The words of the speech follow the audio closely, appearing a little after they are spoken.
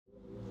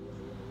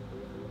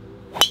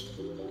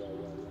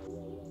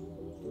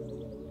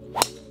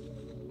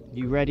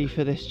You ready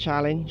for this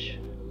challenge?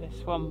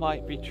 This one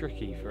might be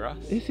tricky for us.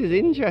 This is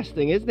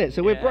interesting, isn't it?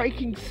 So we're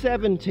breaking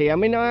 70. I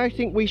mean, I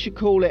think we should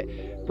call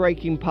it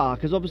breaking par,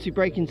 because obviously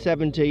breaking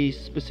 70 is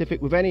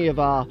specific with any of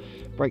our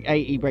break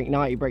 80, break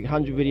 90, break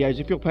 100 videos.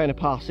 If you're playing a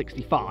par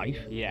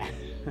 65, yeah,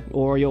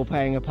 or you're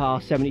playing a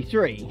par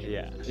 73,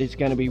 yeah, it's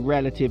going to be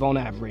relative on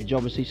average,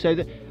 obviously.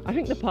 So I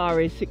think the par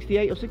is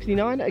 68 or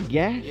 69, I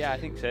guess. Yeah, I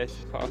think so. It's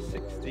par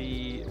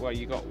 60. Well,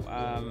 you got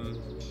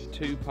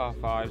 2 par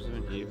 5s,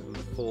 haven't you? And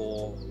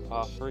 4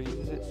 par 3s,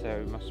 is it? So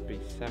it must be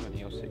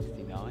 70 or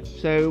 69.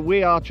 So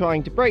we are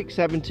trying to break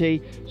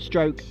 70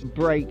 stroke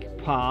break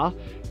par.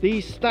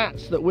 These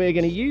stats that we're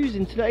going to use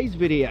in today's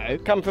video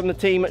come from the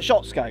team at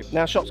ShotScope.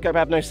 Now, ShotScope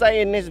have no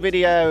say in this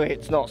video.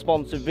 It's not a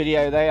sponsored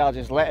video. They are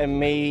just letting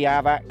me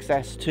have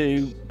access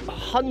to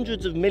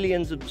hundreds of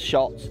millions of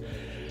shots.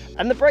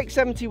 And the break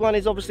 71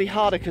 is obviously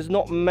harder because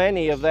not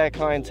many of their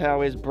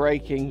clientele is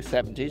breaking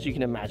 70s, you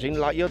can imagine.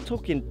 Like, you're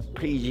talking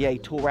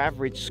PGA Tour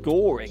average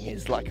scoring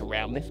is like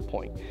around this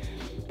point.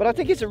 But I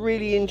think it's a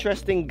really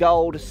interesting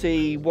goal to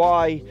see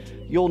why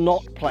you're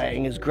not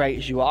playing as great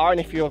as you are, and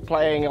if you're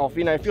playing off,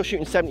 you know, if you're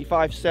shooting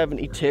 75,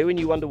 72 and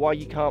you wonder why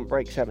you can't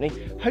break 70,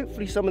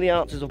 hopefully some of the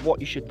answers of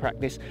what you should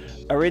practice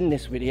are in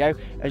this video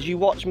as you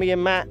watch me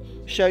and Matt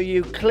show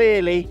you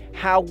clearly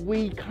how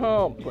we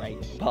can't break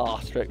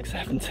par stroke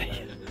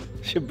 70.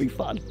 Should be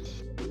fun.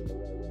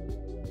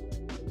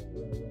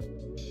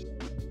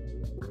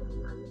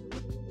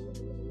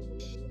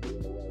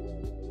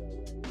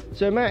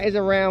 So Matt is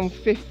around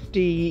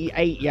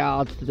 58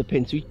 yards to the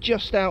pin, so he's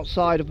just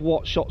outside of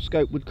what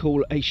ShotScope would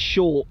call a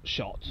short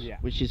shot, yeah,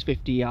 which is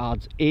 50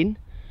 yards in.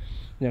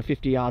 You know,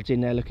 50 yards in,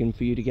 they're looking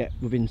for you to get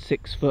within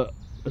 6 foot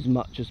as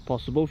much as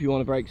possible if you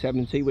want to break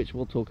 70, which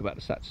we'll talk about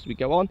the stats as we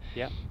go on.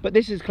 Yeah. But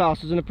this is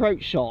classed as an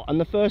approach shot, and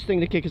the first thing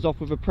to kick us off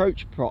with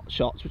approach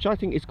shots, which I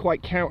think is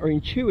quite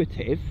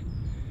counterintuitive,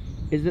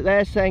 is that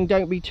they're saying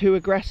don't be too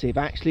aggressive.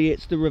 Actually,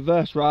 it's the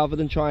reverse. Rather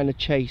than trying to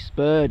chase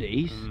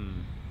birdies,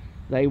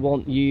 they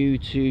want you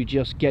to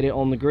just get it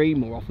on the green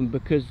more often,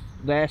 because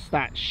their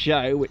stats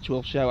show, which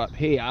will show up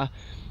here,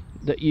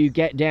 that you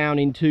get down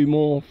into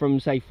more from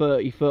say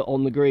 30 foot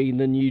on the green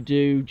than you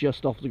do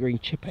just off the green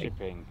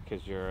chipping.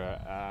 Because your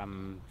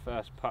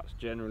first putt's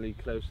generally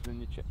closer than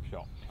your chip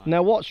shot.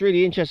 Now what's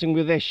really interesting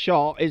with this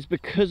shot is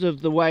because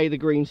of the way the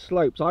green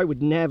slopes, I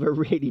would never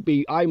really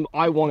be, I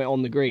want it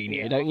on the green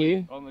here, don't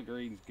you? On the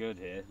green's good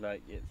here,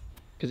 like it's,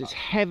 because it's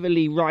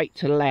heavily right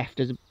to left.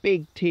 There's a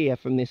big tier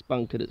from this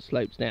bunker that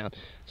slopes down,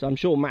 so I'm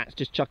sure Matt's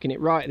just chucking it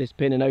right at this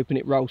pin and hoping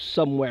it rolls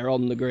somewhere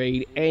on the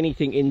green.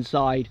 Anything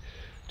inside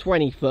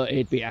 20 foot,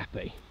 he'd be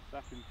happy.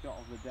 Second shot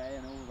of the day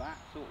and all that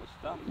sort of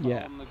stuff.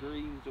 Yeah. On the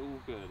green's all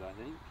good, I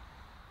think.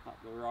 Up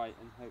the right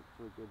and hope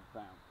for a good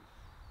bounce.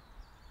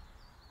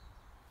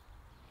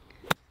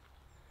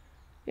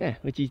 Yeah,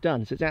 which he's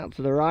done. So it's out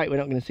to the right. We're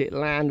not going to see it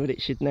land, but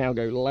it should now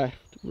go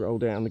left, roll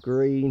down the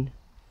green.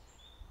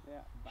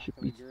 Yeah, should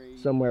be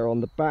somewhere on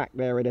the back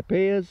there, it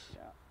appears.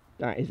 Yeah.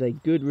 That is a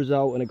good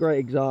result and a great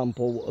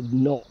example of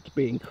not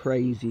being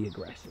crazy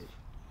aggressive.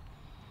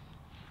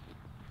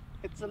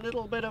 It's a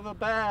little bit of a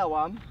bare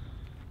one.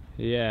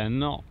 Yeah,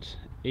 not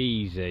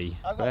easy.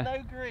 I've got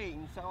no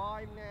green, so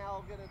I'm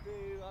now going to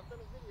do, I've done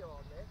a video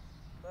on this,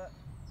 but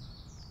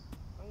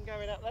I'm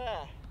going up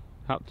there.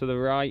 Up to the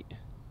right,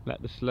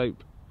 let the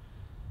slope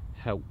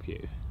help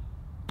you.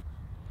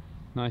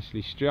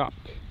 Nicely struck.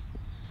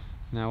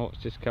 Now watch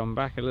just come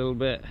back a little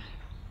bit,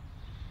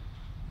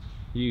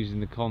 using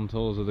the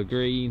contours of the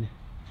green.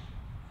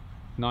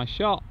 Nice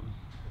shot.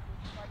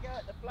 If I go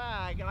at the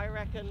flag, I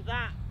reckon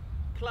that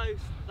close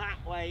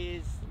that way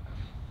is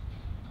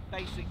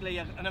basically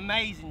an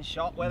amazing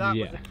shot, where that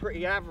was a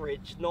pretty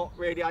average, not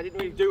really, I didn't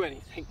really do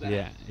anything there.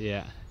 Yeah,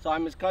 yeah. So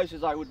I'm as close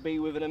as I would be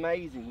with an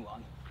amazing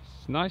one.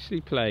 It's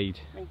nicely played.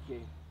 Thank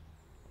you.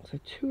 So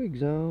 2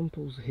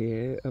 examples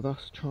here of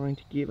us trying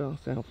to give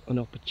ourselves an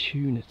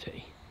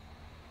opportunity.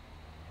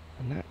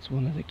 And that's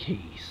one of the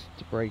keys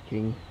to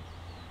breaking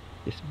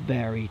this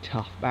very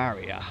tough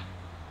barrier.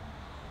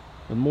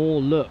 The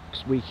more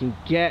looks we can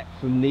get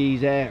from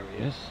these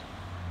areas,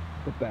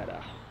 the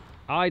better.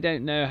 I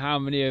don't know how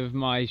many of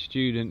my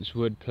students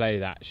would play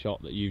that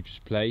shot that you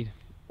just played.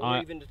 Or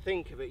even to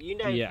think of it. You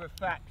know for a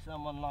fact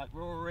someone like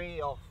Rory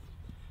off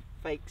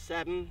fake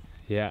 7.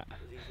 Yeah.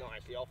 He's not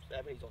actually off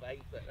 7, he's off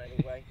 8, but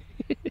anyway.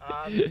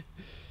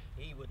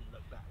 He wouldn't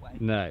look that way.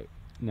 No,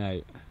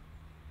 no.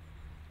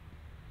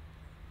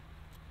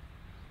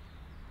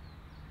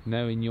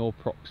 Knowing your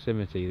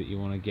proximity that you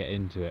want to get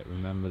into it,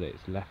 remember that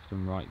it's left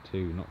and right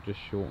too, not just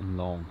short and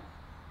long.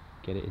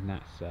 Get it in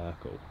that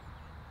circle.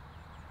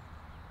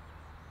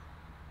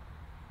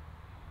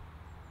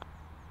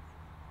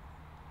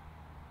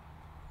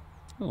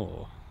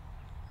 Oh,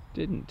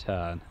 didn't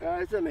turn.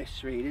 It's a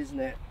misread, isn't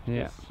it?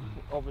 Yeah. It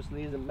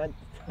obviously isn't meant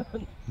to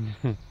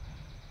turn.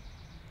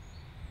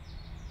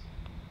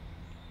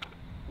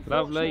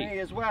 Lovely.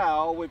 As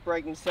well, with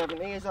breaking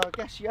 70, is I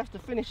guess you have to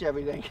finish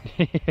everything.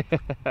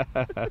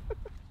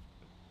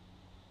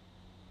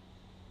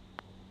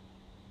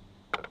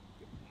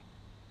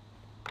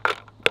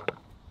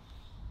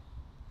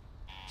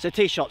 So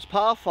tee shots,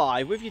 par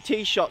 5. With your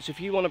tee shots, if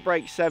you want to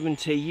break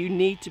 70, you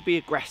need to be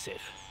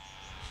aggressive.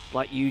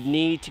 Like, you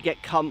need to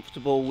get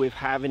comfortable with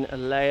having a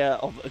layer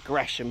of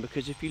aggression,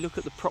 because if you look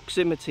at the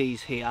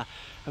proximities here,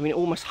 I mean, it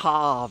almost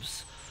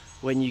halves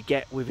when you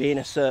get within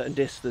a certain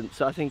distance.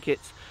 So I think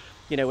it's,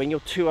 you know, when you're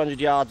 200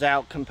 yards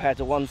out compared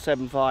to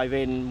 175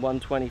 in,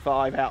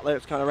 125 out there,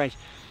 it's kind of range,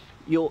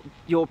 your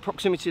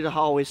proximity to the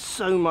hole is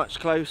so much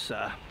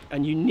closer,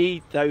 and you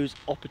need those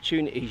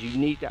opportunities, you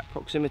need that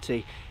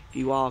proximity if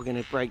you are going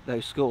to break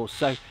those scores.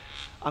 So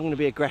I'm going to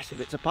be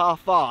aggressive. It's a par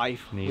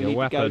 5, we need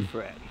to go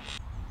for it.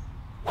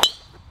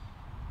 Just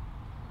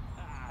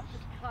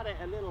cut it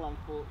a little,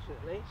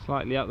 unfortunately.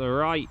 Slightly up the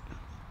right.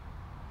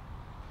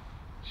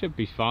 Should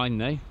be fine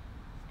though.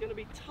 It's going to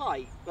be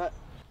tight, but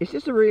it's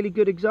just a really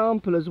good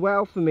example as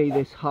well for me,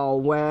 this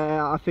hole,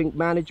 where I think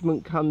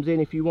management comes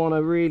in if you want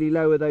to really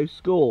lower those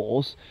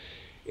scores,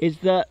 is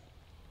that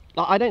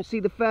I don't see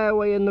the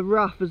fairway and the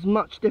rough as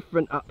much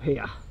different up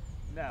here.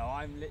 No,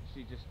 I'm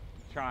literally just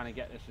trying to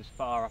get this as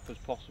far up as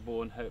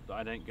possible and hope that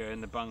I don't go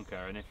in the bunker,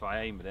 and if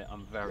I aim at it,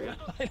 I'm very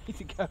unlikely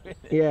to go in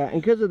it. Yeah,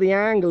 and because of the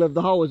angle of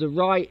the hole as a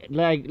right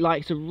leg,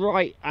 like it's a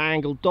right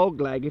angle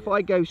dog leg, if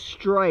I go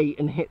straight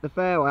and hit the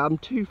fairway, I'm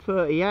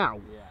 230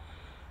 out. Yeah.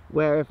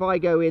 Where if I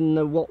go in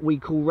the what we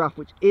call rough,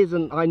 which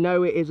isn't, I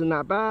know it isn't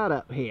that bad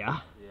up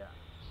here, yeah,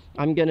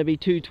 I'm going to be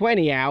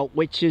 220 out,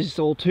 which is,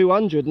 or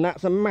 200, and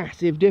that's a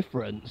massive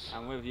difference.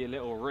 And with your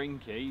little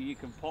rinky, you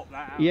can pop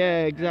that out.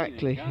 Yeah,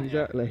 exactly,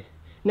 exactly.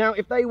 Now,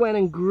 if they went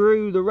and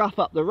grew the rough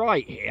up the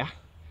right here,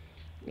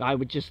 I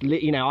would just,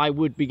 you know, I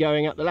would be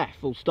going up the left,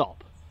 full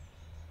stop.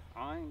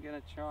 I'm going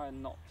to try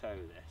and not toe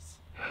this.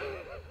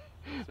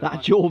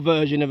 That's your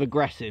version of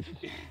aggressive.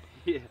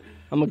 Yeah.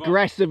 I'm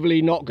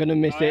aggressively not going to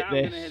miss it this. I'm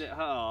going to hit it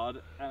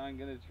hard, and I'm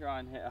going to try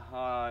and hit a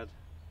hard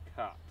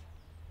cut.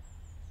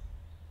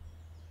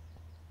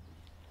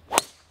 Oh,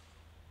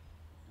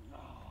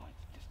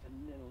 it's just a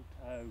little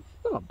toe.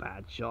 It's not a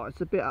bad shot.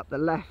 It's a bit up the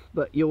left,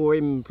 but you're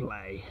in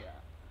play. Yeah.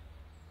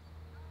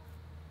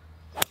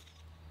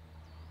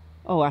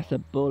 Oh, that's a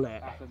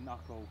bullet. That's a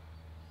knuckle.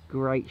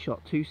 Great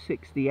shot.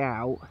 260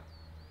 out.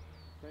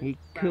 He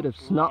could have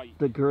snuffed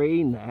the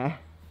green there.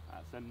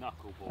 That's a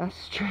knuckle ball. That's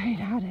straight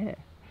at it.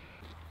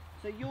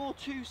 So you're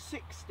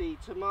 260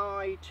 to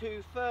my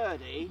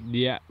 230.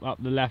 Yeah,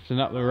 up the left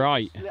and up the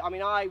right. I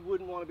mean, I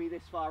wouldn't want to be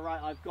this far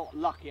right. I've got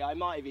lucky. I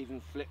might have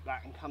even flipped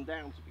that and come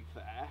down, to be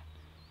fair.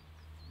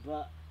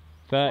 But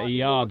 30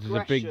 yards is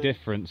a big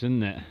difference,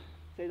 isn't it?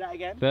 Say that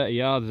again? 30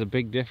 yards is a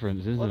big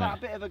difference, isn't it? Well,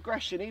 that bit of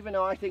aggression, even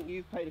though I think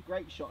you've played a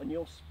great shot and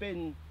you'll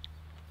spin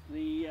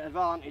the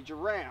advantage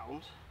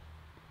around,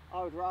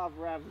 I would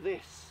rather have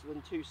this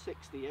than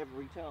 260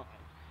 every time.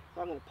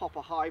 So I'm going to pop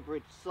a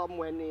hybrid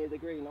somewhere near the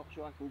green. Not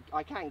sure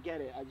I can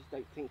get it. I just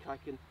don't think I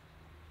can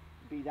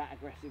be that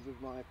aggressive with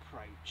my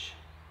approach.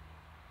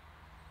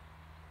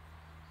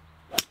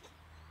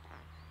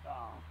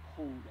 Oh,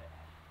 pulled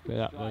it. Bit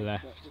up the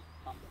left.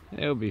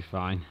 It'll be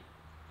fine.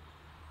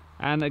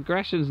 And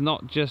aggression's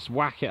not just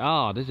whack it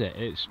hard, is it?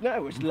 It's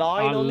no, it's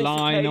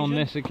line on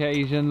this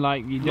occasion.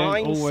 Like, you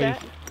don't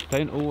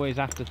always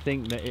have to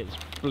think that it's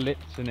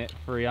blitzing it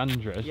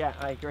 300. Yeah,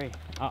 I agree.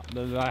 Up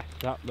the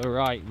left, up the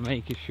right,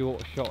 make a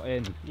short shot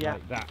in. Yeah,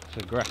 like, that's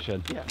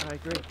aggression. Yeah, I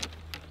agree.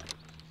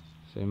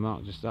 So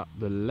Mark just up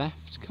the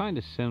left, kind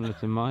of similar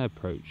to my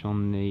approach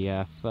on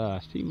the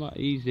first.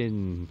 He's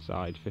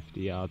inside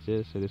 50 yards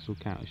here, so this will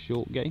count as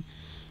short game.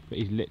 But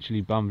he's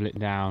literally bumbled it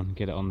down,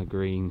 get it on the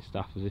green.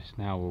 Stuff as this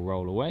now will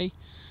roll away.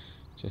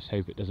 Just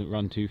hope it doesn't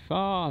run too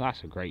far.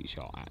 That's a great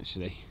shot,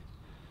 actually.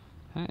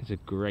 That is a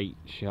great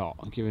shot,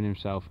 giving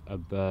himself a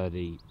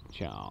birdie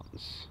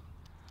chance.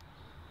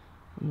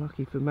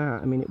 Unlucky for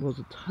Matt. I mean, it was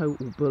a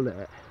total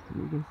bullet.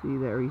 You can see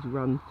there he's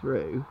run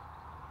through,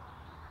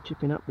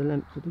 chipping up the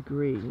length of the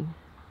green.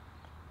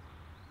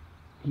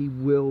 He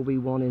will be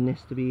wanting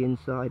this to be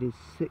inside his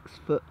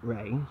 6-foot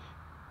range,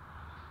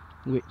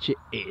 which it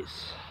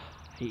is.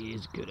 He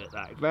is good at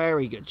that.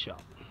 Very good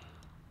shot.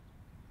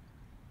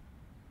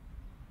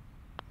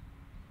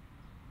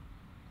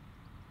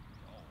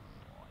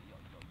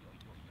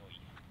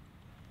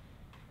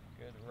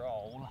 Good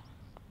roll.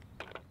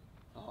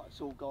 Oh, it's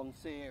all gone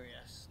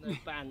serious. No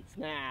bants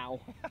now.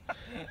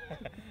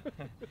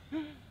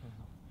 It's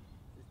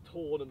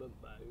tournament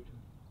mode.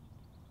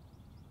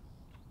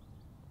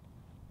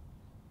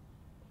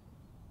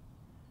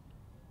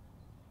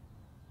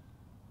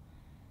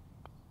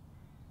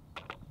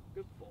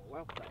 Good ball,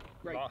 well played.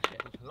 Great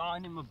hit.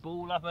 Lining my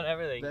ball up and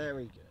everything.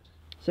 Very good.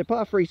 So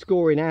par 3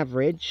 scoring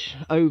average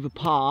over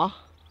par,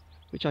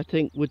 which I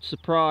think would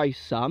surprise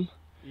some.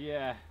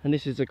 Yeah. And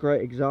this is a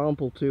great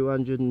example,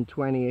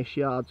 220-ish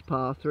yards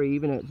par 3,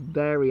 even though it's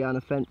very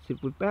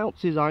unoffensive. With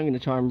bounces, I'm going to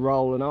try and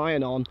roll an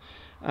iron on.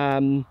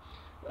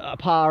 A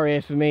par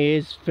here for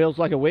me feels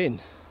like a win.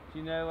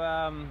 You know,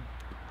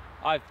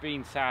 I've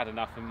been sad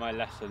enough in my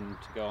lesson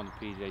to go on the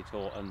PGA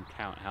Tour and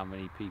count how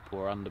many people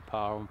are under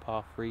par on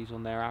par 3s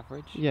on their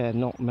average. Yeah,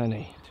 not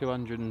many.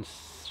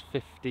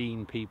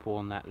 215 people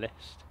on that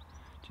list.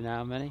 Do you know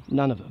how many?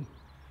 None of them.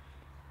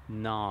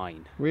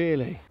 9.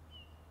 Really?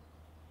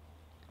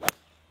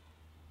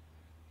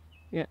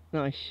 Yeah,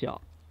 nice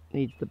shot.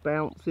 Needs the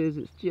bounces,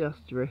 it's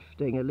just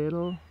drifting a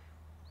little.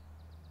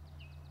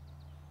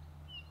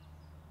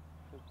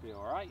 Should be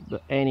alright.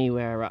 But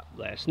anywhere up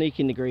there,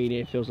 sneaking the green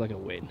here feels like a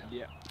win.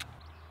 Yeah.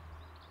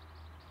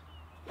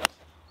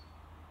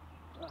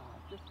 Oh,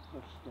 just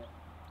pushed it.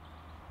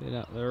 Bit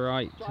up the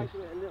right. Tried to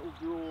get a little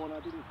draw and I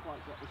didn't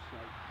quite get the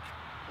shape.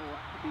 Oh,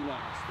 that could be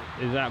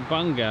nasty. Is that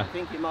bunga? I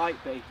think it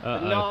might be.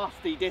 Uh-oh. A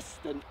nasty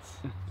distance.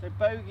 So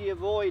bogey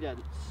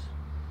avoidance.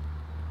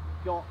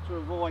 Got to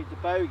avoid the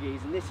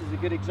bogeys, and this is a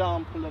good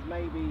example of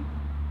maybe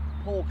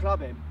poor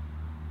clubbing.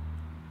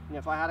 And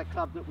if I had a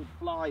club that would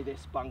fly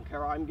this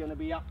bunker, I'm going to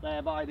be up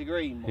there by the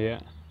green more. Yeah.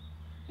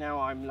 Now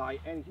I'm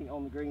like, anything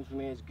on the green for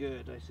me is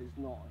good. This is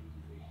not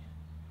easy.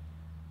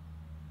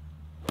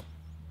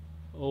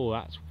 Oh,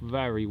 that's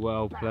very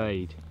well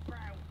played.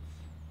 Bounce.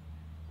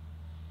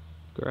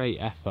 Great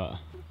effort.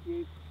 Thank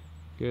you.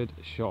 Good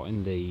shot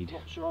indeed.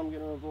 Not sure I'm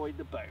going to avoid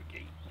the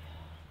bogey.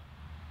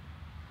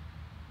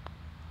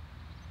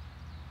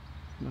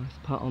 Nice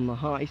putt on the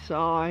high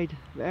side.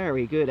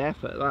 Very good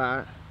effort,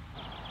 that.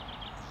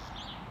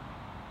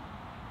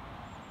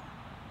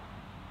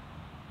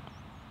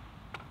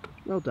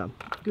 Well done.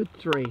 Good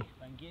 3.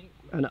 Thank you.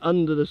 And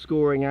under the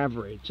scoring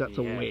average. That's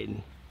a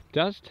win.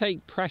 Does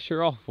take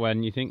pressure off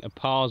when you think a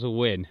par's a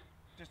win.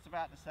 Just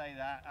about to say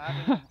that.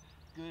 Having a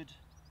good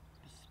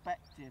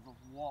perspective of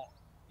what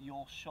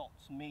your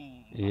shots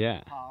mean,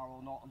 Yeah. par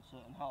or not on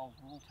certain holes,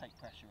 will take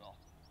pressure off.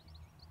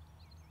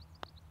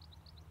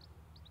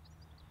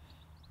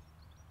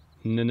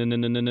 No.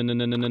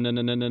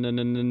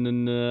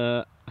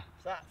 So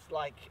that's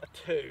like a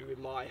 2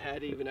 in my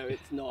head, even though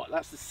it's not.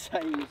 That's the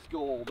same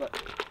score,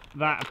 but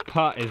That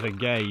putt is a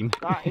game.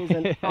 that is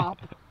an up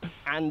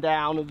and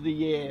down of the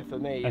year for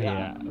me.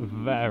 Yeah,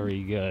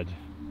 very good.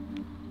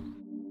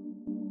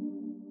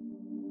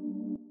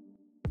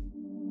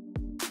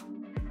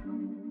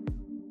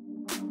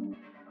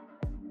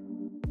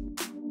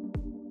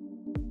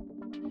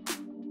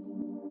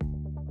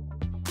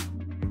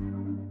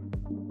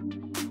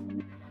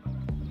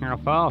 How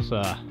far,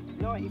 sir?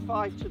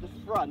 95 to the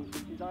front,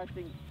 which is I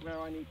think where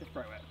I need to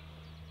throw it.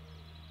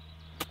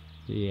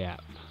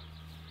 Yep.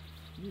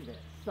 You get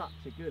such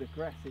a good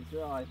aggressive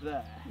drive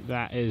there.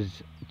 That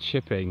is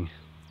chipping.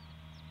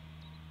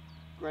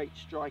 Great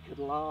striker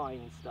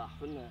line stuff,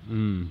 isn't it?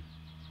 Mm.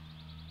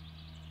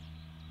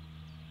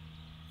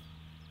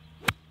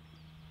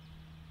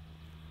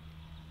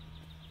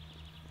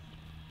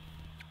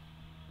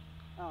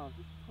 Oh, I've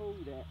just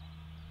pulled it.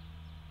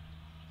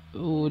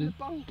 Oh,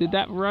 did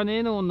that run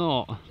in or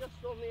not? Just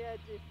on the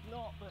edge, if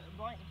not, but it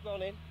might have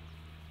gone in.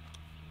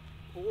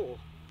 Oh.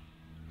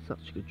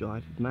 Such a good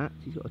drive of Matt.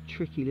 He's got a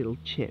tricky little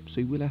chip, so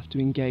he will have to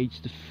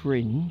engage the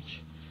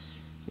fringe,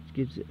 which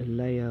gives it a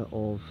layer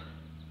of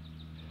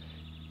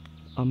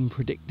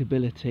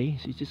unpredictability.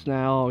 So he's just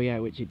now, oh yeah,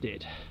 which it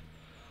did.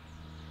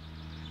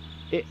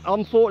 It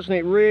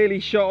unfortunately really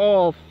shot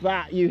off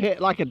that. You hit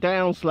like a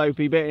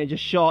downslopey bit and it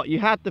just shot. You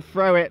had to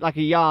throw it like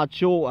a yard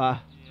shorter.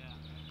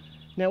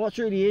 Now what's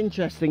really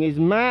interesting is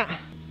Matt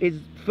is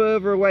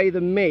further away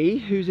than me,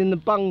 who's in the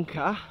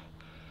bunker,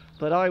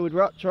 but I would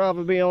much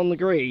rather be on the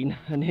green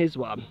than his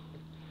one,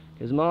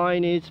 because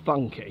mine is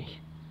funky.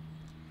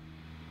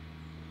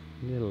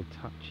 Little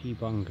touchy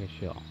bunker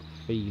shot,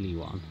 feely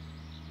one.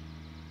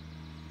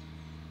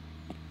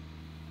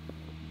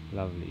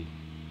 Lovely.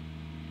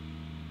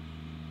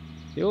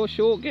 Your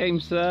short game,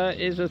 sir,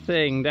 is a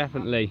thing,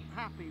 definitely. I'm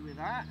happy with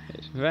that.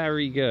 It's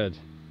very good.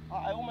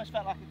 I almost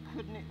felt like I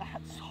couldn't hit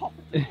that soft.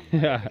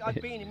 Yeah. I've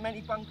been in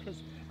many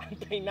bunkers and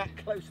been that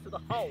close to the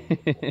hole.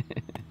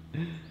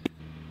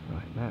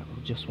 Right, Matt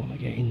will just want to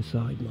get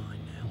inside mine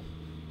now.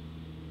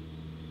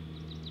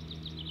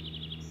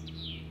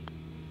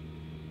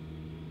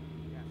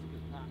 That's a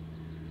good putt.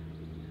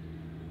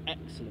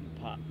 Excellent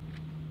putt.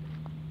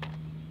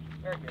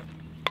 Very good.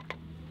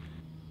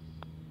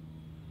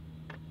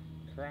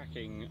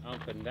 Cracking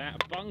up and down.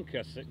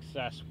 Bunker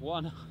success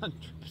 100%.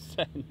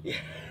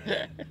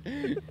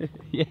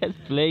 Yes,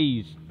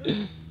 please.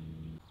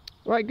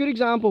 Right, good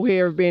example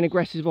here of being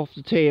aggressive off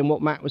the tee and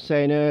what Matt was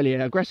saying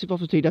earlier. Aggressive off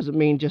the tee doesn't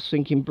mean just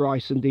thinking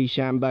Bryson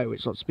DeChambeau,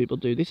 which lots of people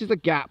do. This is a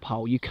gap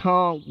hole. You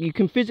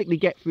can physically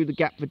get through the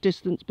gap for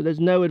distance, but there's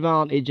no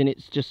advantage, and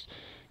it's just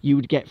you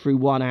would get through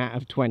 1 out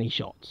of 20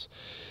 shots.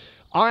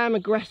 I am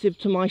aggressive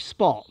to my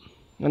spot,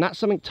 and that's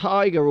something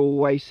Tiger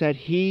always said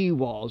he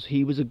was.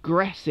 He was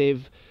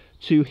aggressive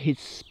to his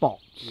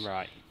spots.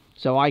 Right.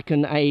 So I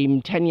can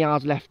aim 10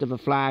 yards left of a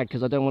flag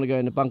because I don't want to go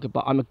in the bunker,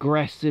 but I'm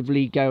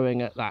aggressively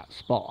going at that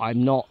spot.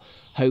 I'm not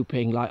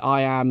hoping, like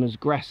I am as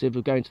aggressive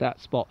of going to that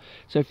spot.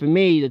 So for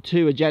me, the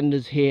two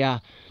agendas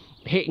here,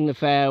 hitting the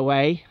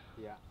fairway,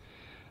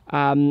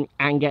 and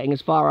getting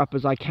as far up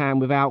as I can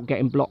without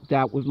getting blocked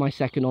out with my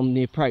second on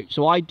the approach.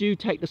 So I do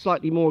take the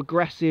slightly more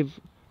aggressive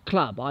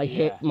club. I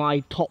hit my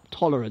top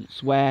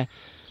tolerance, where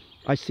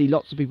I see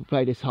lots of people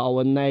play this hole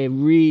and they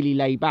really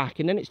lay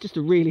back, and then it's just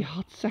a really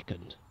hard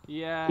second.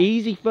 Yeah.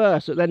 Easy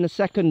first, but then the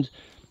second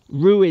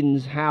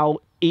ruins how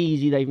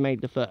easy they've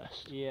made the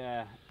first.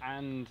 Yeah,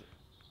 and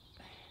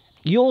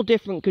You're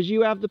different because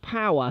you have the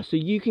power, so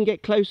you can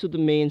get closer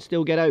than me and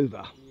still get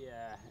over.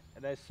 Yeah,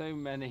 there's so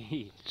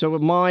many. So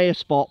my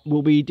spot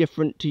will be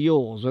different to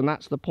yours, and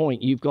that's the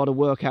point. You've got to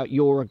work out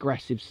your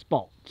aggressive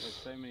spots. There's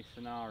so many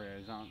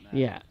scenarios, aren't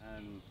there? Yeah.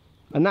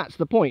 And that's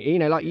the point, you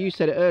know, like you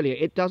said it earlier,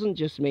 it doesn't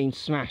just mean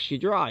smash your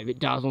drive. It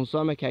does on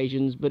some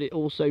occasions, but it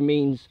also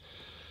means,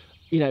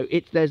 you know,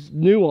 there's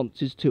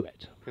nuances to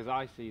it. Because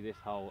I see this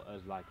hole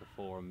as like a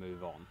 4 and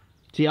move on.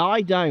 See,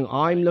 I don't.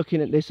 I'm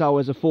looking at this hole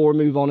as a 4 and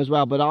move on as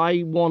well, but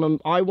I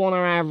want to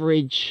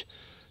average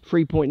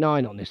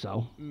 3.9 on this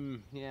hole.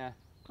 Yeah.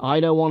 I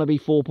don't want to be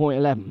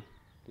 4.11.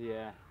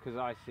 Yeah, because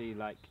I see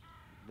like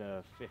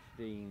the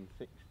 15,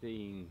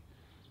 16,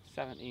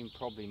 17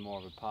 probably more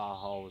of a par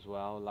hole as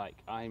well. Like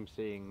I'm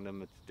seeing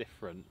them as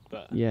different,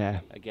 but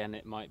yeah, again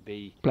it might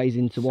be plays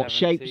into what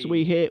shapes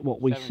we hit,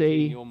 what we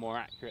see. You're more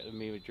accurate than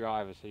me with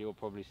driver, so you're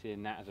probably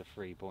seeing that as a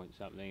 3 point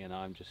something, and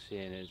I'm just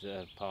seeing it as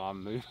a par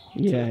move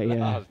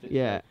on.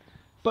 Yeah.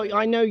 But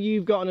I know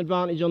you've got an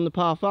advantage on the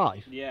par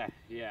 5. Yeah,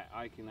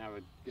 I can have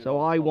a good so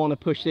I want to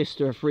push this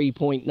to a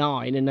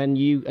 3.9,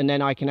 and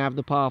then I can have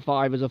the par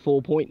 5 as a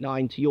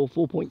 4.9 to your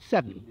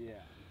 4.7. Yeah.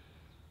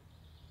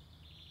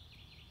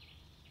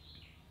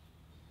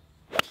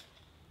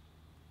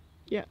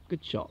 Yeah,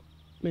 good shot.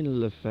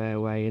 Middle of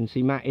fairway, and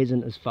see Matt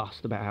isn't as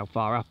fussed about how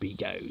far up he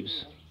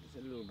goes.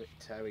 It's a little bit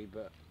toey,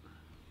 but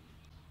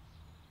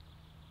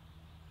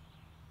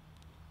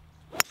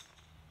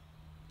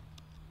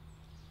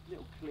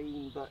little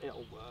clean, but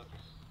it'll work.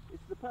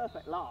 It's the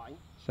perfect line.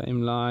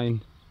 Same line,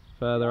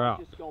 further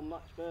up. I've just gone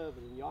much further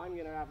than you. I'm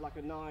going to have like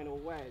a 9 or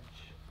wedge.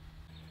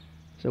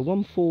 So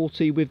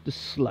 140 with the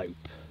slope.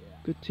 Yeah.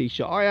 Good tee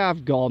shot. I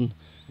have gone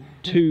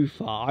too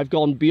far. I've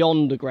gone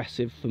beyond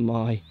aggressive for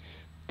my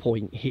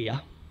point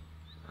here.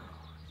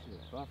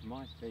 It's above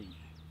my feet.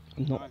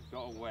 I've got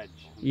a wedge.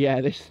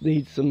 Yeah, this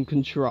needs some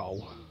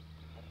control.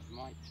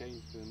 Might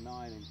change to a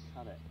 9 and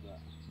cut it, but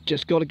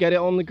just got to get it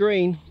on the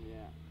green. Yeah.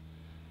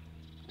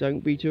 Don't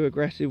be too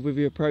aggressive with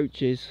your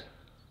approaches.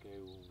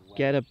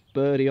 Get a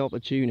birdie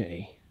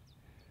opportunity.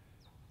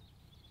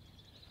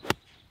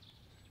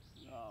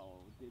 Oh,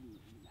 didn't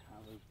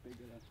have as big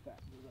an effect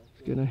as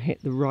I It's gonna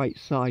hit the right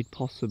side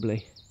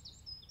possibly.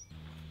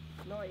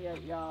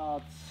 98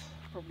 yards.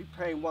 Probably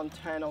playing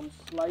 110 on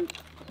slope.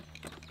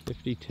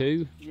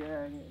 52?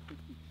 Yeah, 52.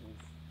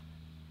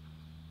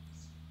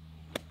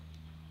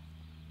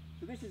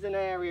 So this is an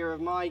area of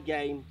my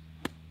game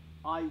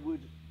I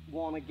would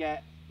want to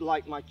get,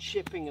 like my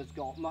chipping has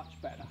got much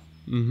better.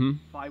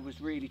 If I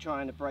was really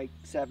trying to break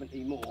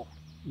 70 more.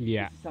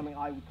 Yeah. This is something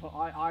I would put,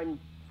 I'm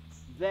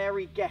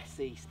very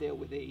guessy still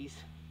with these.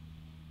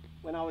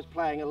 When I was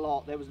playing a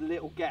lot, there was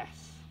little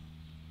guess.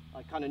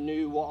 I kind of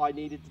knew what I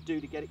needed to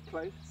do to get it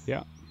close.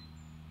 Yeah.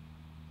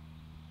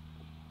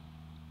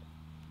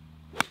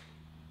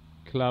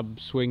 Club,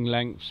 swing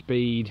length,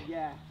 speed.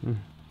 Yeah.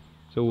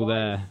 It's all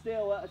there. I'm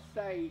still at a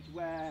stage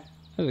where...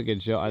 That's a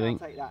good shot, I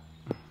think. I'll take that.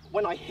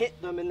 When I hit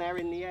them and they're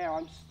in the air,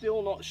 I'm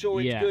still not sure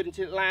it's good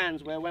until it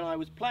lands, where when I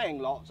was playing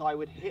lots, I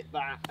would hit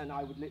that and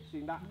I would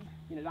literally, that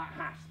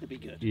has to be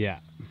good. Yeah.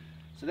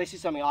 So this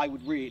is something I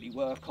would really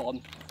work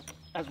on,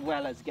 as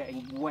well as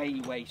getting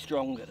way, way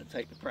stronger to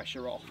take the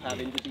pressure off,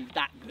 having to be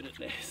that good at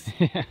this.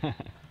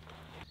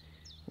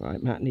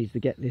 Right, Matt needs to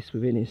get this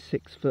within his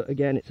 6 foot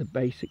again. It's a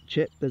basic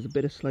chip. There's a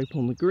bit of slope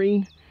on the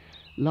green.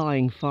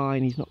 Lying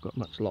fine, he's not got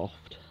much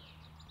loft.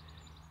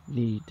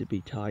 Need to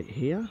be tight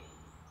here.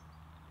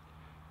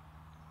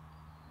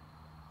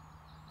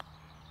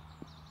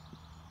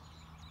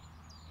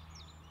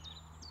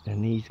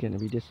 And he's going to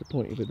be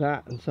disappointed with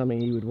that, and something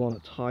he would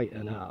want to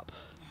tighten up.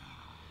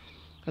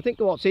 I think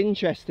what's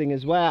interesting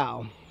as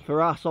well,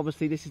 for us,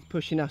 obviously this is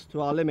pushing us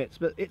to our limits,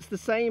 but it's the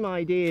same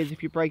idea as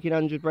if you're breaking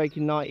 100,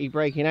 breaking 90,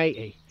 breaking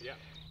 80. Yeah.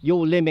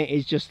 Your limit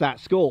is just that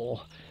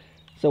score.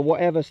 So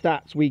whatever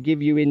stats we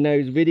give you in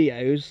those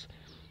videos,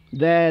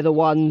 they're the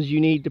ones you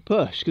need to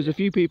push. Because a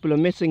few people are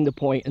missing the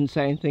point and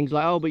saying things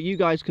like, oh, but you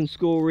guys can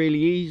score really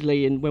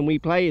easily and when we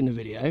play in the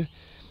video.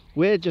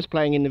 We're just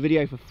playing in the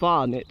video for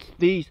fun. It's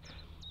these...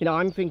 You know,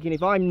 I'm thinking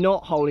if I'm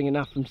not holding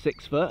enough from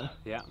 6 foot,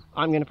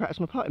 I'm going to practice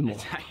my putting more.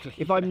 Exactly.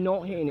 If I'm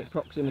not hitting it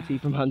proximity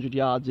from 100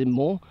 yards in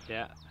more,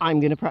 I'm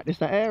going to practice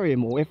that area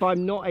more. If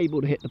I'm not able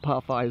to hit the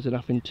par 5s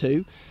enough in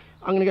 2,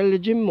 I'm going to go to the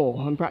gym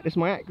more and practice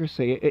my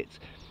accuracy.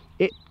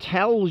 It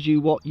tells you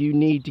what you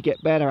need to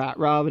get better at,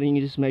 rather than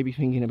you just maybe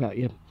thinking about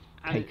your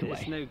takeaway.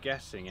 It's no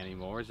guessing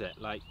anymore, is it?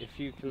 Like if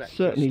you collect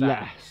certainly your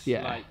stats,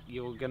 less, like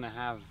you're going to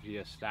have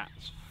your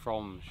stats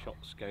from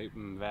ShotScope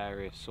and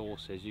various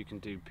sources. You can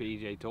do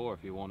PJ Tour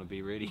if you want to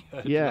be really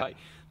good. Yeah. Like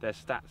there's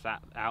stats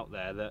out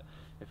there that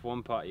if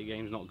one part of your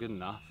game's not good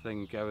enough,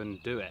 then go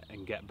and do it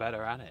and get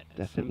better at it.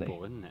 It's definitely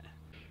simple, isn't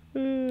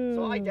it?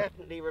 So I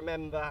definitely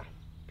remember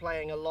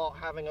playing a lot,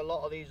 having a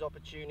lot of these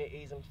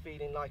opportunities and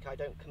feeling like I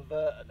don't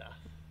convert enough.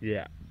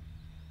 Yeah.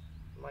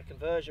 My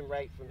conversion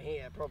rate from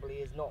here probably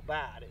is not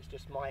bad. It's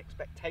just my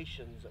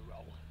expectations are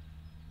wrong.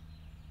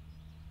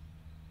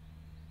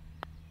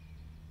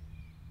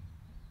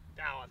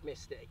 Oh, I've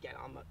missed it again.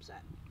 I'm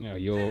upset. No,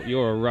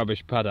 you're a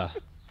rubbish putter.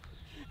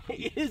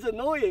 It is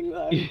annoying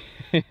though,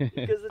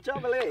 because the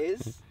trouble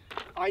is,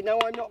 I know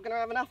I'm not going to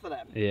have enough of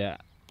them. Yeah.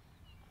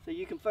 So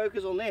you can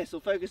focus on this,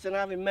 or focus on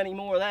having many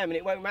more of them, and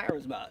it won't matter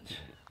as much.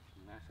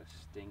 That's a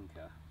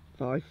stinker.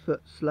 5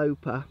 foot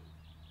sloper.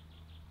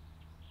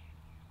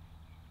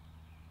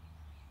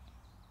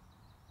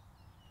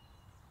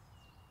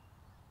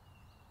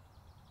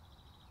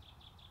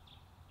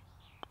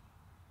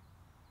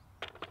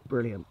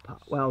 Brilliant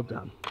putt, well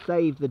done.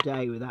 Saved the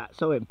day with that,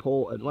 so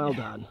important, well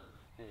done.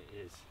 It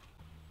is.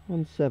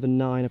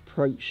 179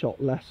 approach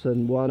shot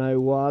lesson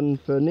 101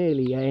 for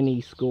nearly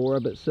any scorer,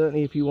 but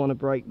certainly if you want to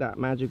break that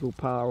magical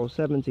par or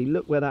 70,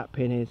 look where that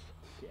pin is.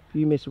 If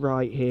you miss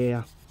right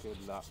here,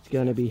 Good luck. it's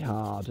going to be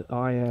hard.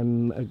 I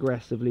am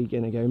aggressively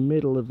going to go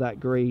middle of that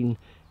green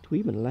to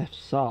even left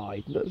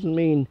side. Doesn't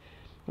mean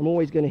I'm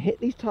always going to hit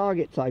these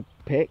targets I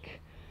pick,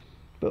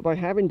 but by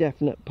having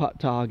definite putt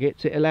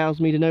targets, it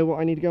allows me to know what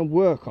I need to go and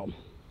work on.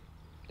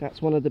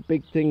 That's one of the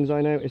big things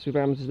I notice with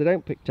amateurs. They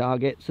don't pick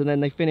targets and then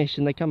they finish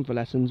and they come for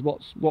lessons.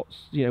 What's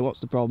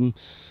the problem?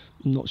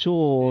 I'm not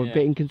sure, Yeah. a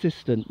bit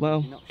inconsistent.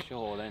 Well, Not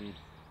sure then.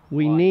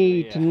 we Why,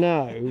 need yeah. to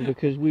know,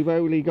 because we've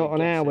only got an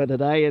guessing. hour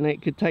today and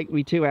it could take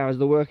me 2 hours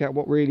to work out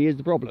what really is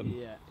the problem.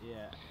 Yeah,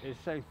 yeah.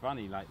 It's so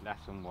funny, like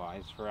lesson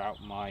wise,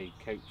 throughout my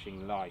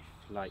coaching life.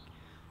 Like,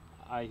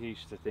 I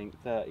used to think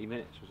 30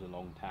 minutes was a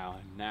long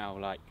time. Now,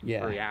 like,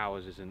 Yeah. 3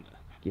 hours isn't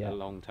a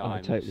long time.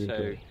 I totally so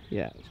agree.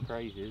 Yeah. it's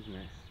crazy, isn't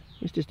it?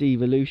 It's just the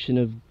evolution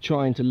of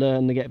trying to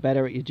learn to get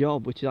better at your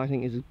job, which I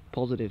think is a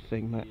positive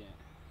thing. That.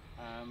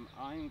 Yeah.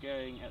 I'm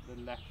going at the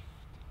left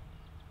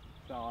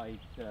side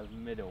to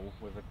middle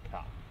with a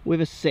cut.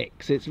 With a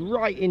 6, it's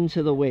right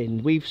into the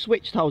wind. We've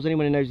switched holes.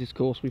 Anyone who knows this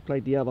course, we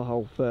played the other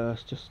hole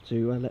first just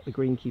to let the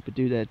greenkeeper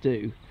do their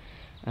do.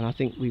 And I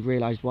think we've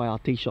realised why our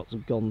tee shots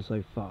have gone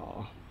so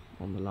far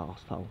on the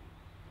last hole.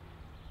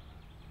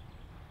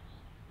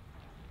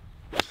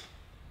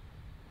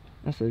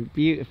 That's a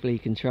beautifully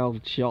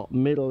controlled shot,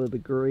 middle of the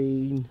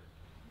green.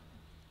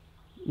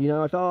 You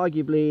know, if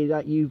arguably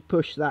that you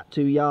pushed that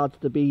 2 yards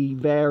to be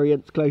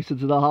variance closer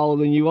to the hole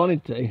than you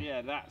wanted to.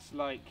 Yeah, that's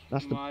like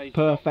That's the my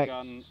perfect-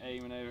 shotgun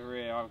aiming over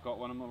here. I've got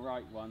one of my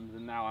right ones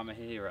and now I'm a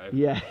hero.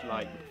 Yeah. It's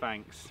like,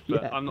 thanks.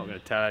 But Yeah. I'm not going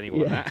to tell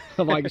anyone Yeah, that.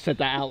 have I said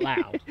that out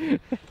loud?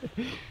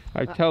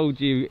 I told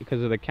you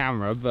because of the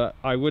camera, but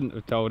I wouldn't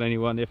have told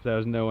anyone if there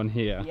was no one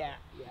here. Yeah,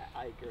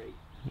 I agree.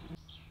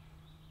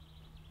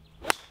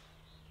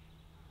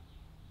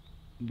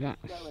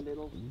 That's Go a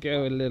little.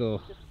 go a little.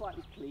 Just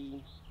slightly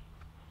clean.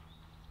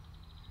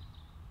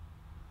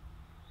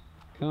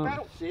 Can't,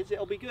 Bounces,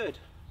 it'll be good.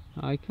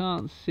 I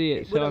can't see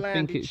it, It would so have I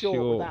think landed it's short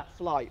with short. that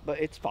flight, but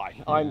it's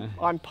fine. Yeah.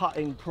 I'm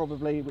putting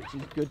probably, which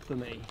is good for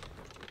me.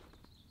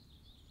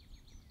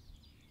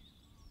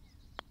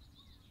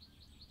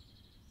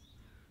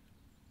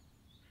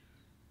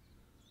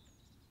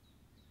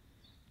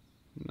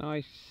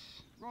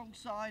 Nice. Wrong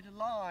side of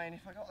line.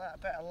 If I got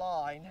that better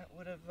line, that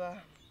would have.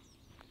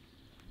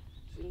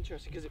 It's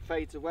interesting because it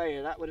fades away,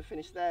 and that would have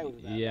finished there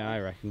with that. Yeah, I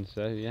reckon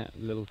so. Yeah, a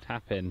little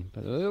tap in,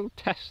 but a little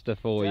tester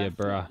for you,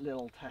 bruh.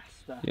 Little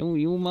tester.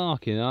 You're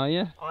marking, are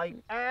you? I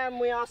am.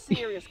 We are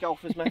serious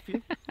golfers,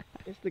 Matthew.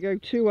 It's to go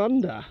 2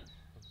 under.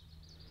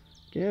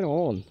 Get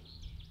on.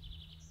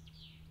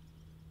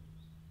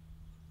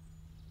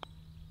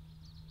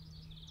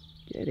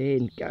 Get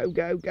in. Go,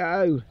 go,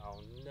 go. Oh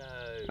no.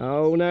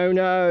 Oh, no,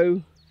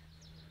 no.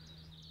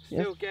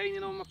 Still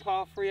gaining on my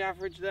par 3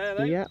 average there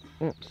though. Yeah,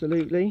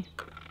 absolutely.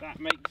 That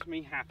makes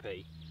me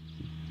happy.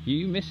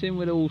 You missing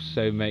would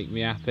also make me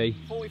happy.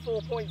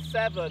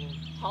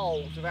 44.7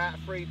 holes without a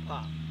free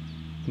putt.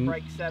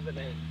 Break 7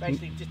 in.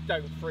 Basically, just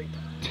don't free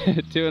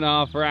putt.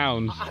 2.5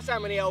 rounds. That's how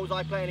many holes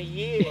I play in a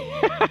year.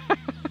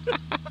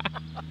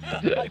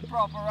 Like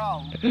proper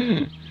holes.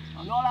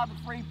 I'm not allowed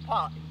a free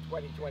putt in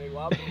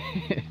 2021.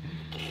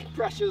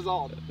 Pressure's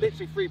on.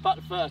 Literally free putt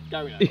the first,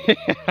 going.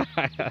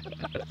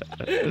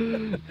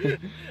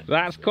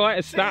 That's quite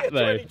a stat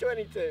though.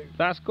 2022.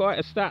 That's quite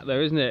a stat though,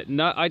 isn't it?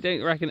 No, I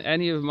don't reckon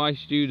any of my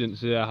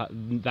students are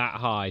that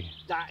high.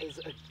 That is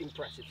an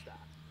impressive stat.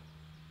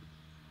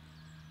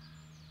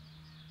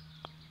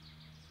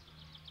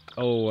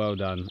 Oh, well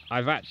done.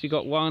 I've actually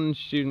got one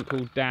student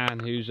called Dan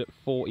who's at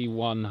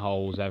 41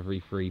 holes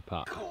every free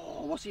putt.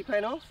 Oh, what's he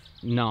playing off?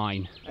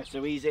 9. Oh,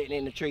 so he's hitting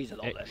in the trees a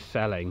lot then.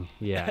 Excelling,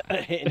 yeah.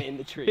 Hitting in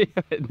the trees.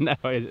 No,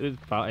 it was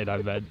putting, I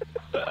meant.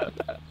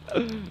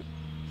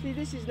 See,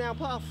 this is now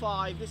par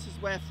 5. This is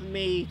where, for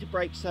me, to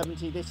break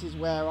 70, this is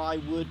where I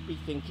would be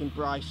thinking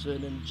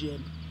Bryson and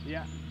Jim.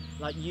 Yeah.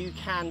 Like, you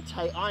can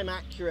take... I'm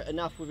accurate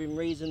enough within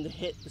reason to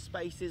hit the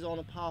spaces on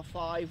a par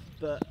 5,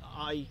 but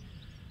I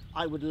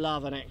would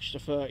love an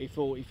extra 30,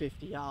 40,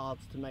 50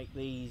 yards to make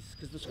these,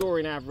 because the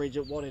scoring average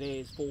at what it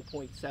is,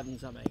 4.7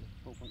 something.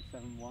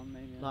 4.71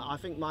 maybe. Like, I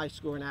think my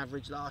scoring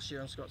average last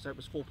year on Scotts Open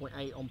was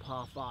 4.8 on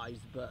par 5s,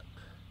 but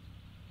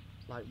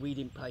like, we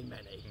didn't play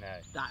many. No.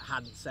 That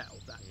hadn't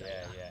settled that day.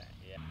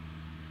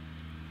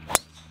 Yeah.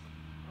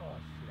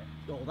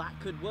 Oh, that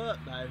could work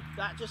though.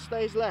 That just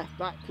stays left.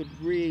 That could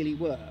really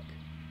work.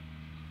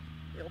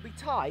 It'll be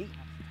tight.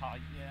 That's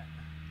tight, yeah.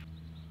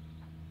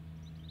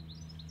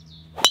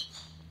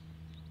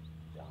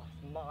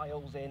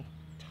 miles in,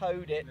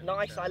 towed it.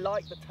 Nice, I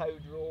like the toe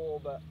draw,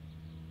 but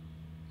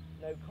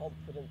no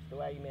confidence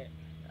to aim it.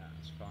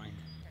 That's fine.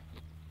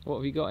 What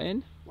have you got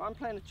in? Well, I'm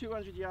playing a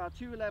 200 yard,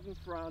 211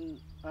 front,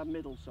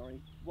 middle, sorry,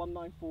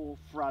 194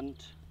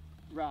 front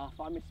rough.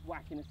 I'm just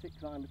whacking a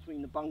 6-iron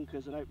between the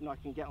bunkers and hoping I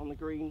can get on the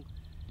green.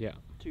 Yeah.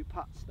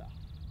 2-putt stuff.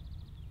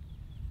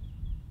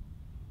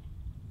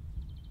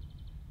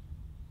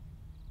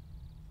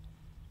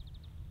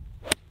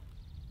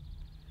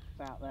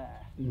 About there.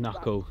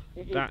 Knuckle.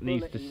 That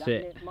needs to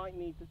sit. It might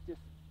need to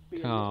just be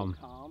calm. A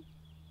little calm.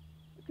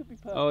 It could be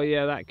perfect. Oh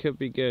yeah, that could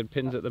be good.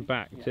 Pins at the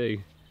back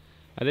too.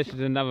 And this is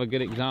another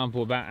good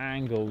example about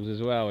angles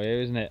as well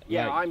here, isn't it?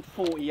 Yeah, like, I'm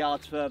 40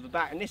 yards further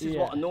back, and this is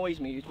what annoys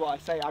me, is what I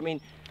say. I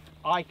mean,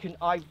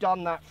 I've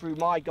done that through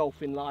my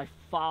golfing life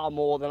far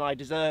more than I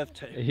deserve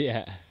to.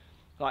 Yeah.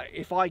 Like,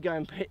 if I go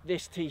and hit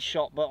this tee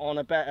shot but on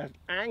a better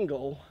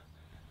angle,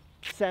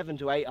 7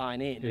 to 8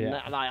 iron in, and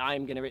that, like,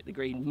 I'm going to hit the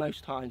green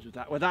most times with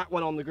that. Well, that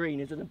one on the green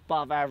is an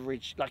above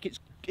average. Like, it's.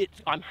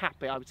 I'm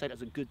happy. I would say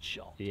that's a good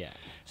shot. Yeah.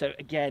 So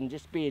again,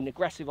 just being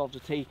aggressive off the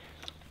tee,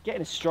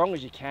 getting as strong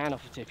as you can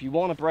off the tee. If you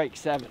want to break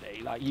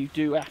 70, like, you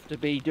do have to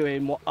be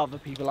doing what other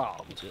people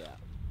aren't. Yeah.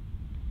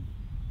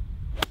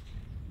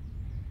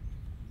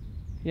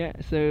 Yeah,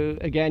 so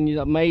again,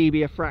 you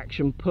maybe a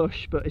fraction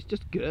push, but it's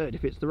just good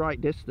if it's the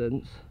right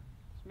distance.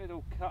 It's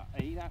middle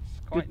cutty, that's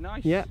quite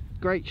nice. Yeah,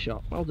 great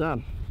shot, well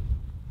done.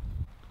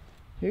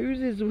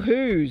 Whose is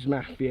whose,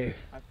 Matthew?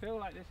 I feel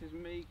like this is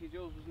me because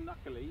yours was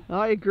knuckly.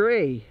 I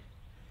agree.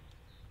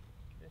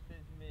 This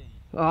is me.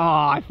 Oh,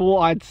 I thought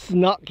I'd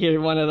snuck you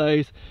in one of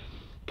those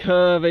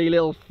curvy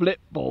little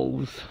flip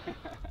balls.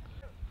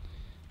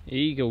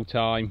 Eagle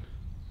time.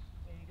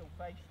 Eagle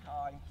face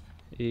time.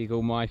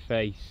 Eagle my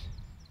face.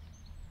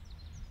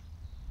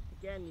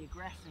 Again, the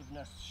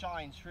aggressiveness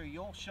shines through.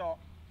 Your shot,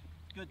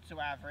 good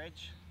to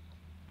average.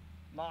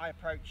 My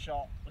approach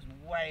shot was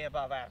way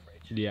above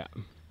average. Yeah.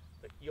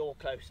 But you're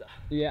closer.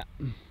 Yeah.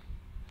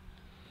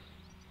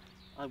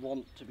 I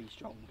want to be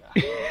stronger.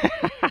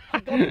 I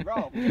got it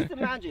wrong. Just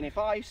imagine if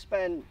I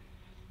spent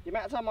the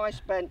amount of time I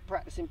spent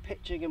practicing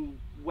pitching and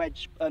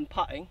wedge and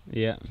putting.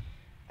 Yeah.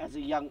 As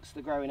a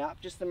youngster growing up,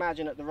 just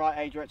imagine at the right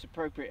age where it's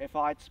appropriate if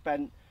I'd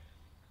spent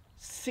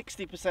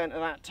 60% of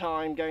that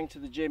time going to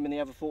the gym and the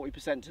other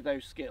 40% to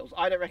those skills.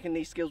 I don't reckon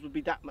these skills would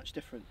be that much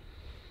different.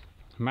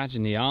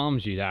 Imagine the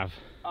arms you'd have.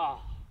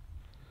 Oh.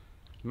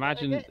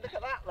 Imagine. Look at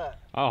that, look.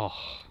 Oh.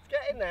 It's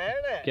getting there,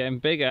 isn't it? Getting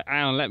bigger.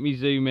 Alan, let me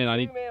zoom in.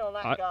 Zoom in on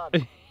that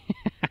garden.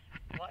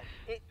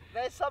 Like,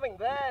 there's something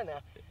there now.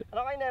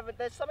 And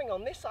there's something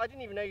on this side. I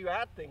didn't even know you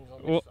had things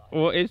on this side.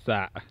 What is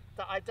that?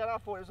 I don't know, I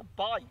thought it was a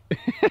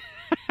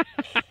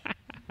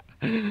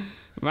bite.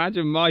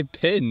 Imagine my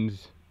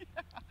pins.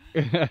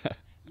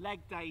 Leg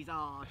day's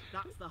hard.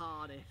 That's the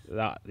hardest.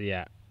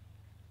 Yeah.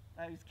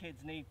 Those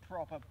kids need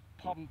proper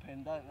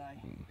pumping, don't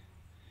they?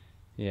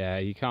 Yeah,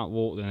 you can't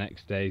walk the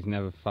next day. It's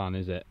never fun,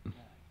 is it? No.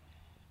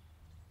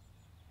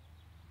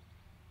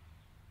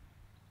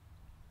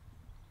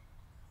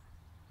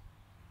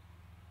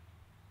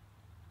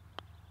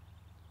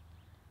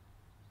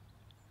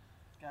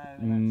 Go,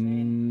 that's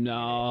in.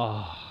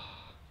 No.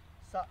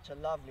 Such a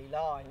lovely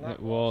line.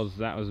 That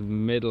was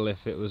middle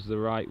if it was the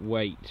right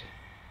weight.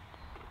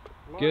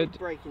 My Good.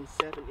 breaking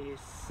 70 is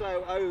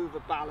so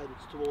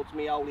overbalanced towards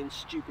me holding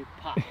stupid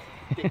putts.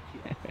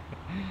 Ridiculous.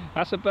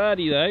 That's a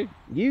birdie though.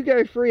 You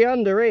go 3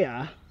 under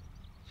here,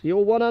 so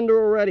you're 1 under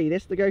already.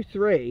 This to go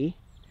 3.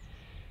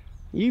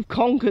 You've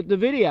conquered the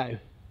video.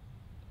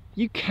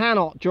 You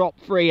cannot drop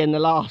 3 in the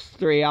last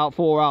 4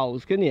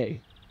 holes, can you?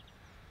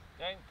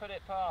 Don't put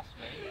it past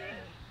me.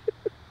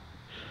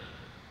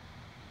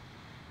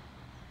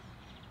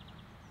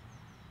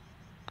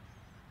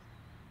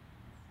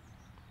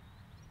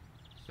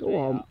 Go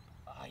on.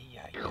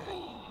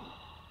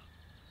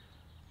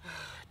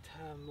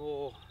 Turn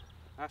more.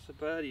 That's a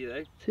birdie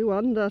though. 2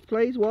 under,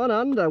 plays 1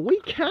 under. We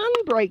can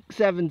break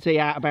 70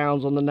 out of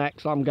bounds on the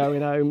next. I'm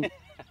going home.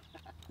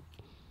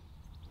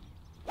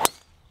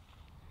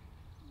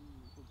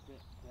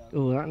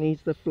 Oh, that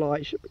needs to fly.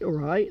 It should be all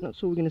right.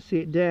 That's all we're going to see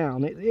it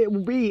down. It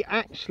will be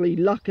actually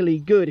luckily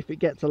good if it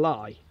gets a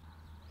lie.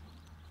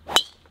 Oh.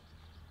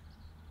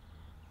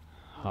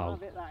 Not a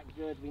bit that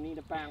good. We need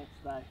a bounce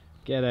though.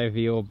 Get over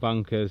your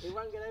bunkers. We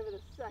won't get over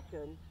the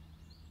second.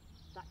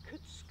 That could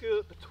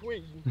skirt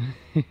between.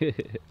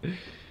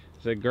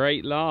 It's a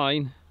great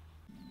line.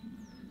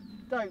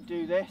 Don't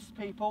do this,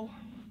 people.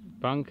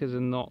 Bunkers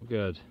are not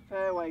good.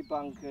 Fairway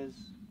bunkers,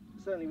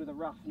 certainly with a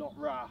rough, not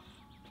rough.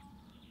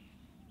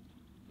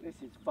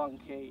 This is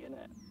funky, isn't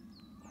it?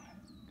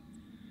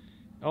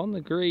 On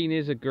the green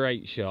is a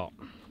great shot.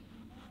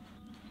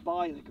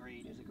 By the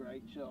green is a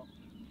great shot.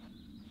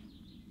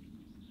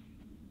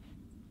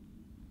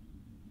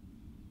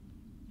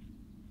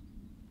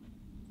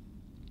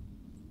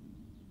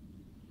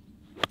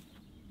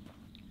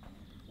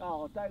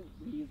 Oh, don't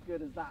be as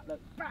good as that. Look,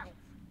 bounce.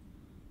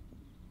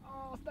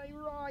 Oh, stay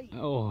right.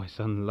 Oh, it's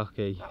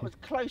unlucky. That was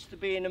close to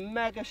being a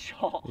mega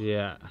shot.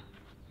 Yeah.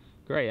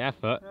 Great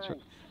effort.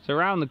 Thanks. It's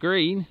around the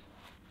green.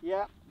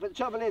 Yeah, but the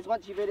trouble is,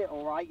 once you've hit it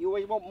all right, you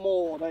always want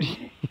more, don't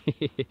you?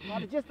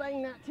 I'd have just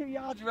aimed that 2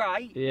 yards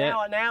right.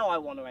 Yeah. Now I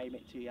want to aim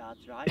it 2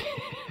 yards right.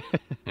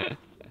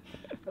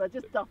 But I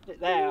just duffed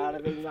it there out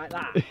of him like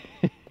that.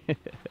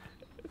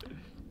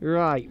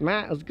 Right,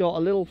 Matt has got a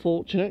little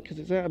fortunate because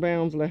it's out of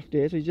bounds left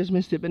here, so he's just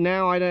missed it. But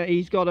now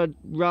he's got to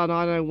run.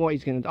 I don't know what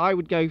he's going to do. I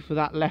would go for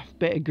that left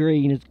bit of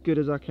green as good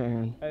as I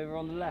can. Over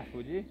on the left,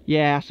 would you?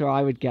 Yeah, that's where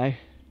I would go.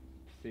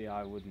 See,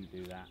 I wouldn't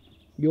do that.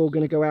 You're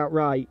going to go out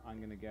right. I'm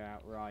going to go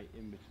out right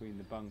in between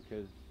the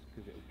bunkers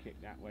because it'll kick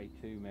that way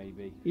too,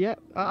 maybe. Yeah,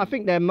 I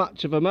think they're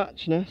much of a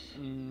muchness.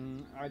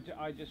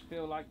 I just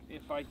feel like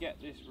if I get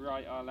this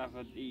right, I'll have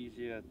an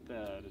easier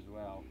third as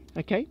well.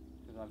 Okay.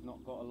 Because I've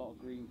not got a lot of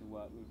green to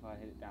work with if I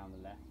hit it down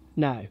the left.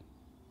 No.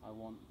 I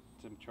want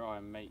to try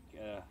and make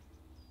a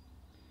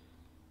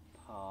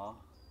par.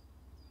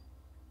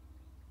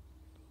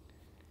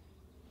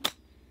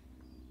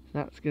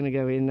 That's going to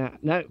go in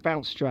that. No,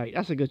 bounce straight.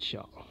 That's a good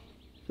shot.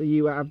 So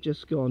you have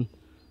just gone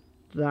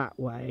that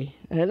way.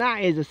 And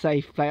that is a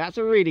safe play. That's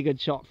a really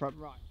good shot from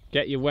right.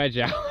 Get your wedge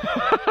out.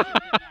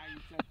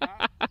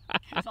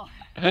 I'll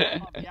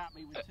be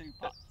happy with 2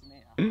 putts from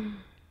here.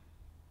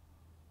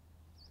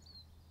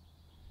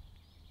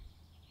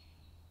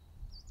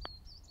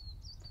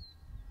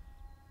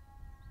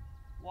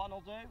 One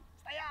will do.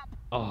 Stay up.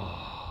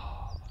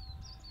 Oh,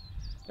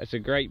 that's a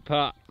great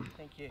putt.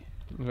 Thank you.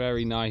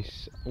 Very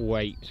nice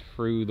weight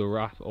through the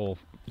rough, or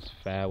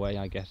fairway,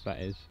 I guess that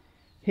is.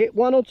 Hit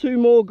 1 or 2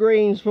 more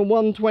greens from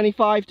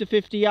 125 to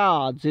 50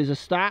 yards is a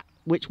stat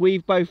which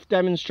we've both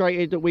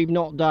demonstrated that we've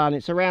not done.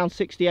 It's around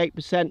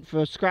 68%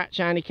 for scratch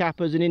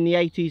handicappers and in the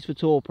 80s for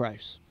tour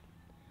pros.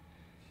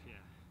 Yeah.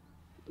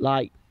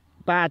 Like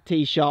bad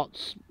tee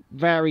shots,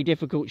 very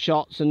difficult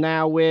shots, and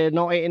now we're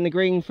not hitting the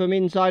green from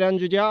inside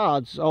 100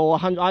 yards. Or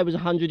I was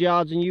 100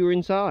 yards and you were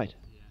inside.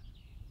 Yeah.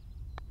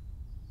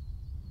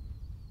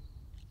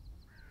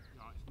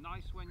 It's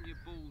nice when your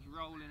ball's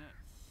rolling at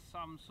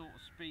some sort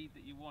of speed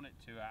that you want it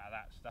to out of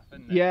that stuff,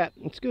 isn't it? Yeah,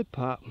 it's a good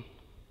putt.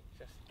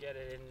 Just get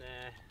it in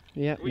there.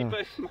 Yeah, Are we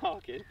both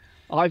marking?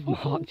 I've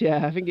marked,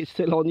 yeah, I think it's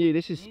still on you.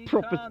 This is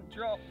proper. You can't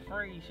drop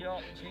 3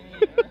 shots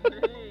here.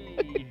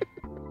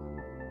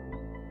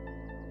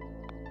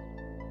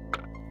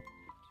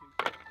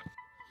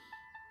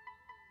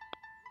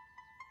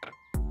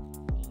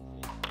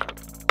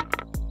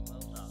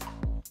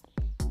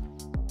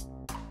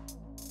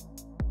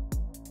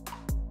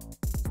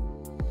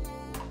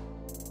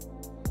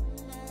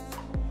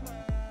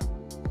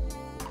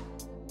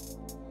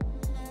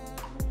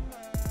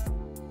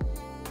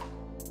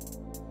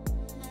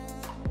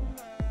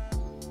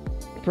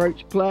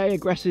 Approach play,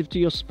 aggressive to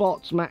your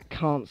spots. Matt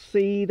can't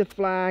see the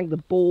flag. The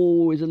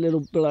ball is a little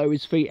below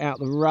his feet out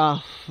the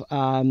rough.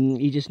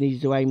 He just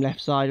needs to aim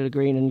left side of the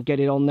green and get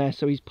it on there,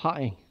 so he's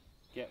putting.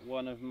 Get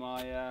one of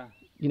my...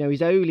 You know,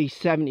 he's only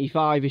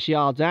 75-ish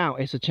yards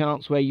out. It's a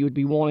chance where you would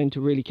be wanting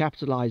to really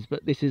capitalise,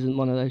 but this isn't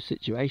one of those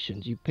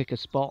situations. You pick a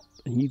spot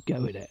and you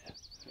go with it.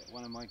 Get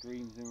one of my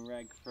greens in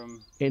reg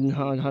from... In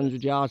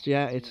 100 yards,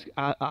 yeah, it's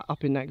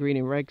up in that green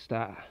in reg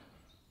stat.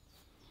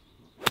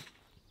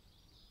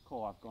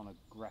 Oh, I've gone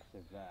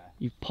aggressive there.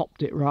 You've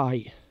popped it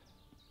right.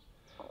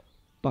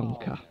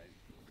 Bunker. Oh,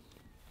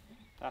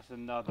 that's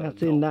another.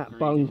 That's in that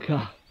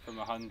bunker. From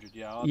 100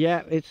 yards.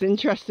 Yeah, it's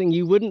interesting.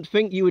 You wouldn't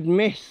think you would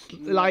miss.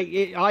 No. Like,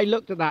 I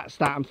looked at that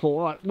stat and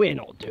thought, we're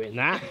not doing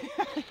that.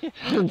 It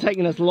hasn't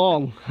taken us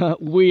long.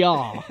 We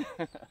are.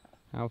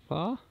 How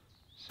far?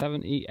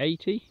 70,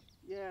 80?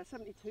 Yeah,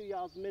 72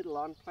 yards middle.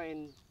 I'm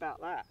playing about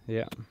that.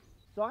 Yeah.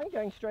 So I'm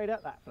going straight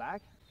at that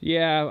flag.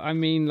 Yeah, I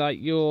mean, like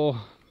you're...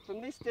 From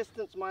this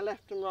distance, my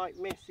left and right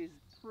miss is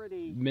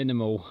pretty...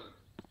 minimal.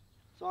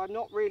 So I'm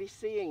not really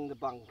seeing the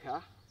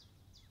bunker.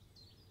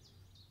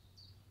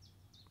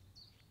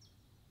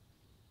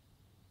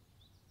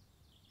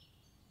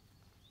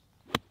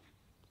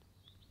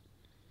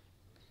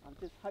 I'm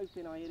just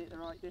hoping I hit it the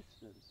right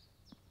distance.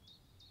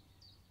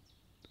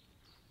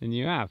 And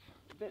you have.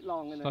 A bit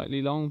long, isn't it?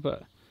 Slightly long,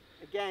 but...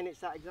 Again, it's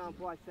that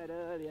example I said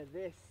earlier.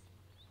 This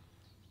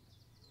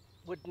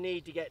would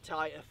need to get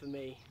tighter for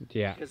me.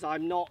 Yeah. Because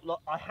I'm not...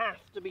 I have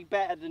to be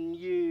better than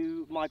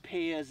you, my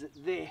peers, at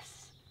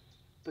this.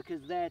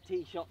 Because their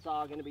tee shots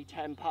are going to be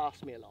 10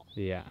 past me a lot.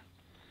 Yeah.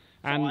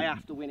 So and I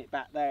have to win it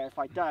back there. If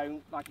I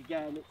don't, like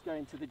again, it's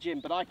going to the gym.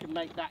 But I can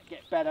make that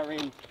get better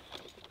in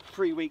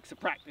 3 weeks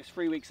of practice.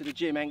 3 weeks at the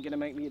gym ain't going to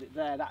make me hit it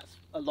there. That's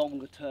a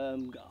longer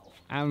term goal.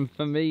 And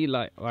for me,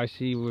 like I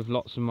see with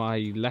lots of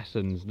my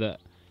lessons, that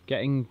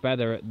getting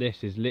better at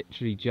this is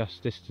literally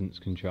just distance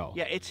control.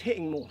 Yeah, it's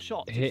hitting more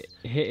shots.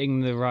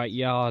 Hitting the right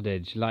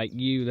yardage. Like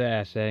you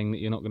there saying that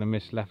you're not going to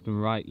miss left and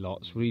right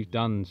lots. We've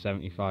done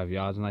 75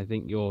 yards and I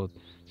think your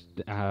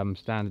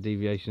standard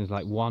deviation is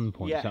like 1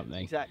 point something. Yeah,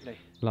 exactly.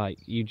 Like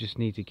you just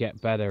need to get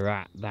better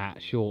at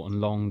that short and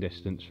long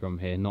distance from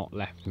here, not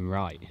left and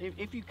right.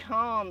 If you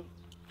can't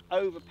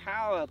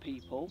overpower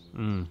people,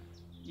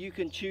 you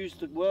can choose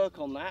to work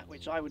on that,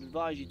 which I would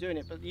advise you doing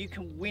it, but you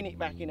can win it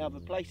back in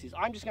other places.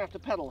 I'm just going to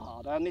have to pedal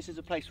harder, and this is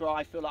a place where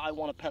I feel like I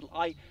want to pedal.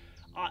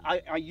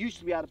 I used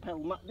to be able to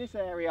pedal this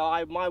area.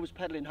 I was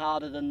pedaling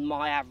harder than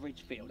my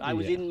average field. I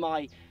was in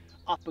my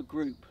upper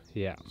group.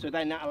 Yeah. So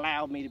then that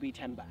allowed me to be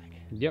 10 back.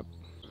 Yep.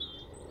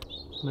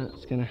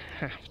 Matt's going to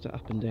have to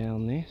up and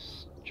down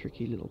this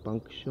tricky little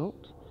bunk shot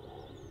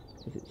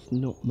because it's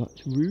not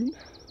much room.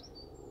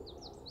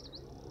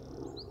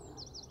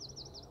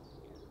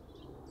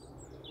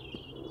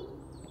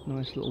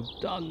 Nice little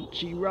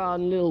dunchy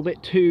run, a little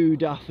bit too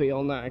duffy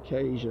on that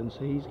occasion, so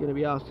he's going to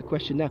be asked the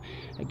question now.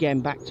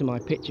 Again, back to my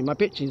pitching. My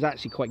pitching is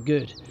actually quite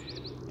good,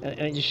 and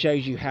it just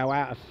shows you how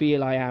out of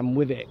feel I am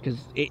with it, because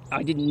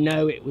I didn't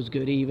know it was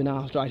good even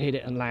after I'd hit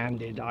it and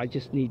landed. I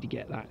just need to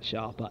get that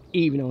sharper.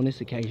 Even on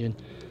this occasion,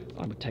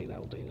 I would take that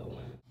all day long.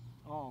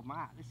 Oh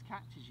Matt, this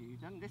catches you.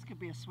 This could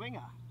be a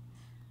swinger.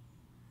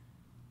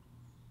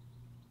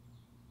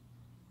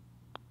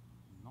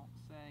 Not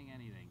saying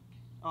anything.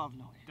 Oh, I've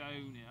not.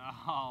 Don't it?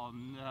 Oh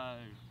no.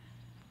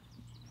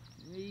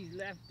 He's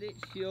left it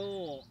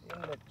short.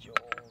 In the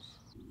jaws.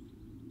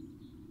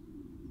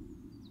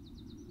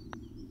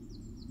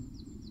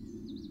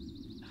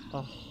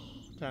 Oh,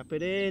 tap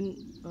it in.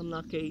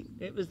 Unlucky.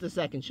 It was the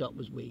second shot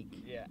was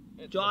weak. Yeah.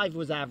 Drive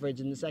was average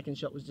and the second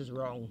shot was just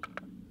wrong.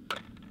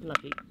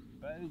 Unlucky.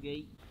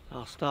 Bogey.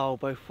 Our style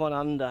both 1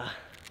 under.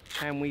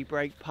 Can we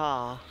break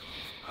par?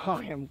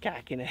 I am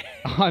cacking it.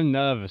 I'm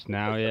nervous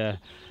now, yeah.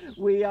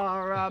 We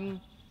are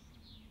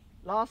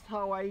last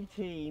hole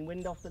 18,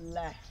 wind off the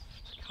left.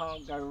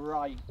 Can't go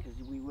right because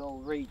we will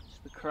reach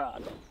the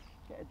crud.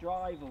 Get a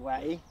drive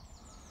away.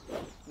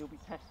 You'll be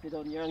tested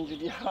on your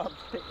 100-yard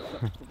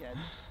pickups again.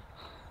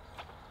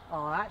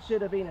 Oh, that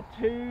should have been a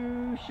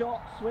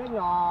 2-shot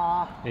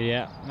swinger.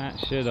 Yeah, that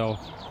should have.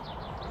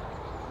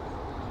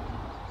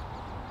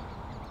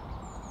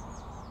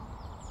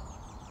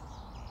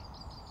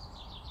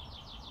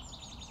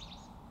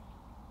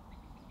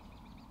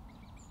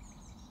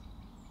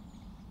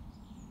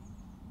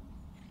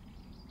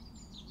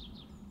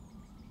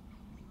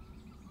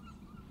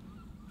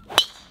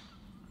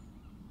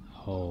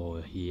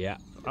 Oh yeah,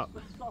 up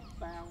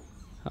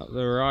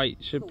the right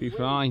should be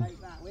fine.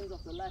 Wind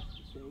off the left,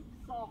 you see.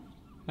 Soft.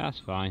 That's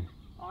fine.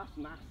 Oh, that's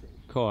massive.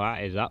 Cool,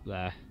 that is up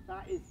there.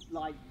 That is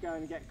like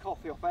going to get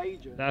coffee off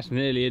Adrian. That's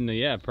nearly in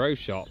the pro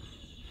shop.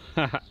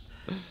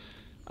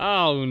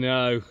 Oh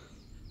no.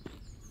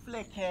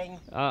 Flicking.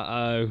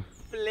 Uh-oh.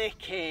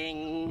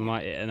 Flicking.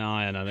 Might hit an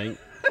iron, I think.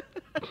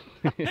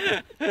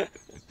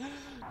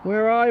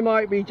 Where I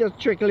might be just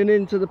trickling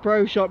into the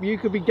pro shop, you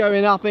could be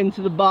going up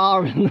into the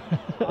bar and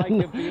I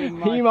could be in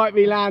my... you might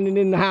be landing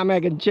in the ham,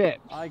 egg and chips.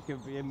 I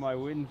could be in my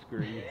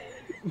windscreen.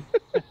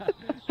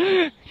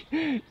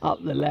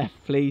 Up the left,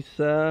 please,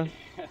 sir.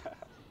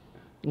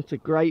 It's a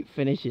great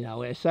finish, you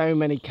know. So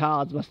many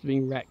cards must have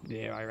been wrecked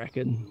here, I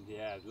reckon.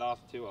 Yeah,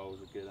 last 2 holes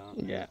are good,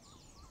 aren't they? Yeah.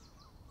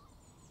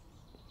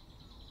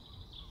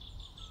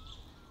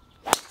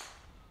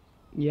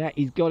 Yeah,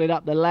 he's got it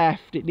up the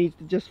left. It needs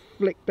to just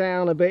flick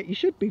down a bit. You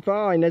should be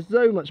fine. There's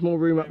so much more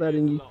room up there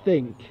than you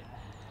think.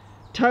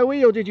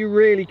 Toey, or did you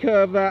really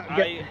curve that?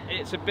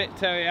 It's a bit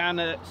toey and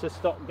it's a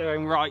stop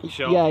going right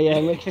shot. Yeah, yeah,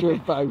 a mixture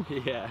of both.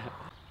 Yeah.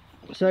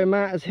 So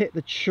Matt has hit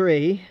the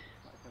tree.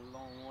 That's a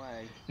long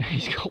way.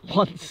 He's got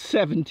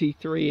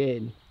 173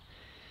 in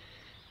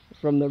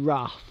from the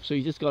rough. So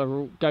you just got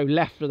to go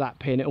left of that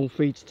pin. It all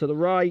feeds to the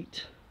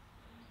right.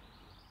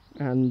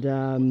 And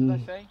what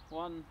did I say?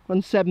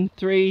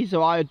 173,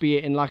 so I would be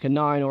hitting like a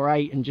 9 or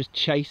 8 and just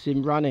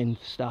chasing running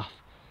stuff.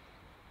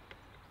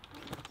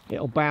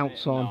 It'll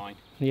bounce on. 9.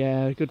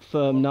 Yeah, good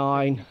firm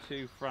 9.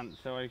 2 front,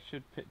 so I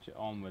should pitch it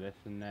on with this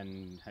and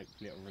then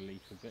hopefully it'll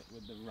release a bit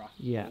with the rough.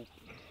 Yeah.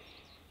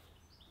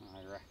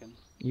 I reckon.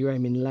 You're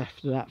aiming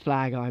left of that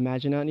flag, I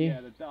imagine, aren't you?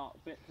 Yeah, the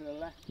dark bit to the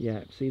left.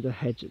 Yeah, see the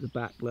hedge at the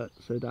back, look,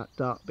 so that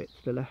dark bit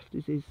to the left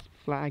is his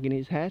flag in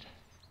his head.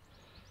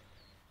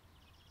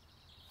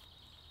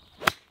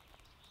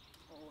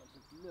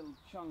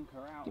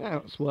 Chunker out.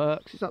 Bounce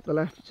works, it's up the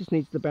left, it just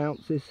needs the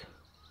bounces.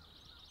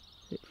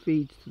 It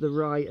feeds to the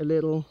right a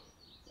little.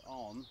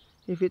 On.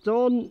 If it's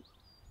on,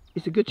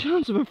 it's a good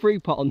chance of a free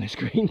pot on this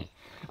green.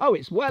 Oh,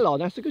 it's well on,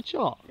 that's a good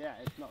shot. Yeah,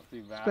 it's not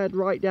too bad. It's fed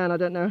right down, I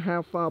don't know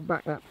how far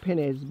back that pin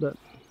is, but...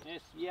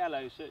 It's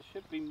yellow, so it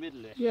should be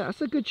middle-ish. Yeah, that's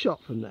a good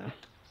shot from there.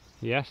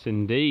 Yes,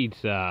 indeed,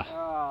 sir.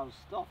 Oh,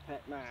 stop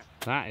it, Matt.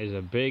 That is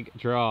a big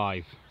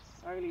drive.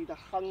 Only the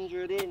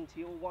 100 in to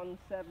your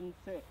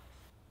 176.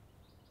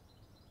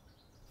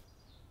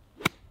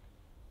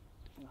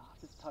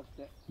 Just tugged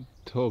it.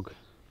 Tug.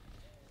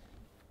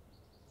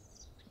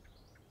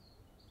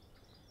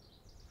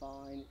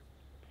 Fine.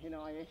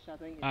 Pin-eye-ish, I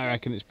think. I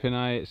reckon it's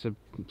pin-eye. It's a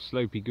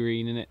slopey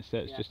green in it, so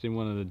it's Yeah. just in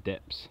one of the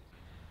dips.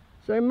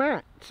 So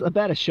Matt's a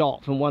better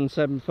shot from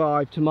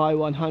 175 to my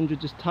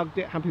 100. Just tugged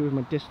it. Happy with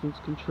my distance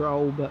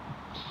control, but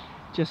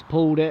just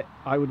pulled it.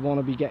 I would want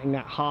to be getting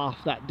that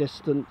half that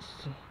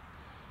distance.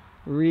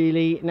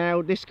 Really.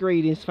 Now this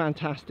green is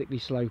fantastically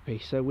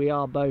slopey, so we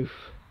are both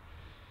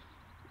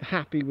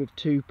happy with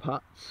 2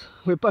 putts.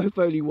 We're both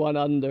only 1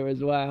 under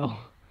as well.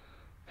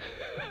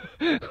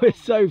 We're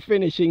so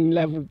finishing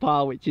level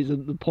par, which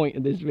isn't the point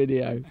of this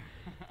video.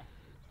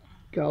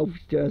 Golf's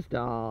just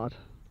hard.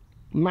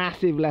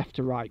 Massive left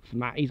to right for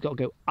Matt. He's got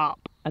to go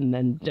up and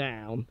then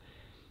down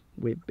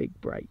with big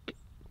break.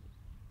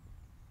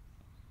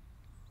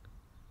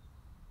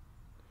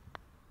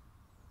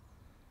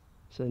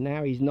 So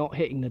now he's not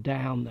hitting the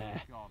down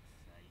there. For God's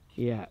sake.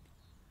 Yeah.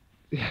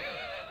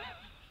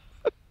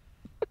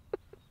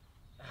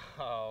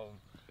 Oh.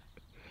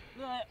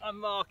 No, I'm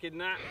marking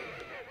that.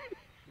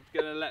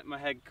 I'm gonna let my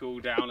head cool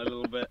down a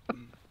little bit.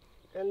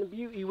 And the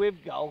beauty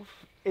with golf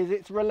is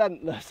it's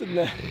relentless, isn't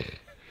it?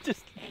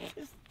 just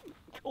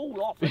cool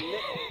off a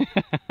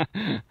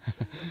little.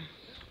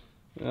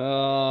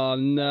 Oh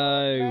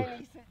no.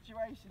 Many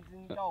situations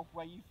in golf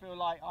where you feel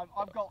like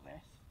I've got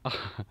this.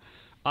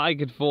 I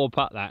could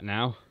 4-putt that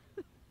now.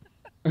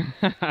 This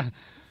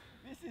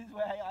is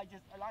where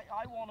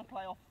I want to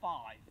play off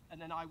 5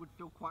 and then I would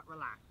feel quite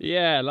relaxed.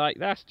 Yeah, like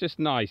that's just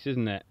nice,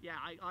 isn't it? Yeah,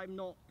 I'm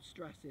not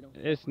stressing on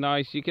It's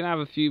nice. You can have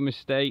a few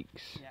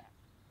mistakes. Yeah.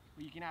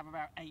 Well, you can have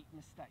about 8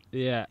 mistakes.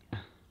 Yeah. Yeah,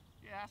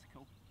 that's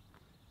cool.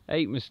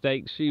 8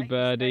 mistakes, few 8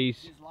 birdies.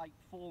 mistakes is like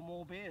 4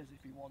 more beers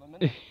if you want them,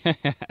 isn't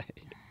it?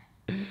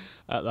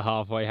 At the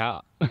halfway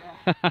hut. Yeah.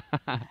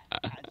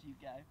 As you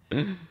go.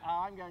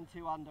 I'm going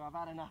 2 under. I've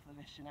had enough of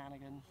this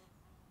shenanigans.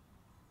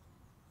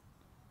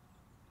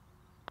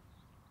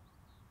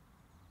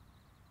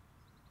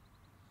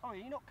 Oh, are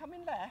you not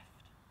coming left?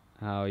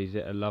 Oh, he's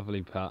hit a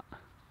lovely putt.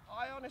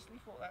 I honestly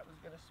thought that was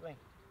going to swing.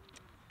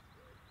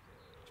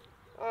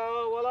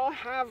 Oh, well, I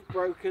have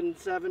broken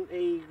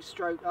 70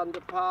 stroke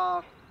under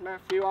par.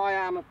 Matthew, I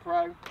am a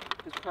pro,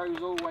 because pros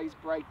always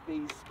break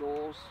these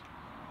scores.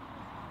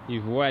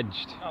 You've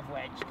wedged. I've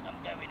wedged,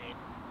 I'm going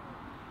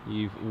in.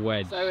 You've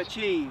wedged. So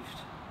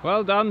achieved.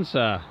 Well done,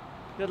 sir.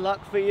 Good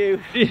luck for you.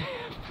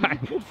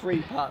 Thanks. Good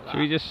free putt that. Should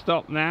we just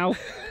stop now?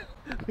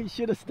 We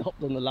should have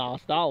stopped on the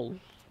last hole.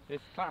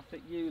 It's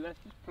classic you. Let's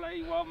just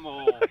play one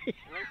more. Let's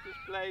just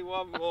play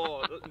one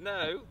more.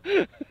 No.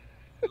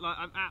 Like,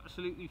 I'm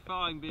absolutely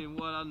fine being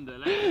 1 under.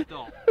 Let's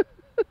stop.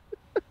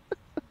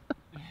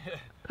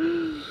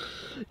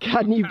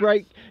 Can you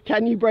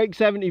break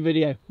 70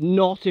 video?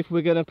 Not if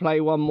we're gonna play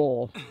one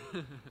more.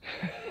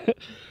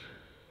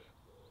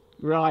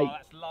 Right. Oh,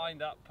 that's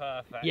lined up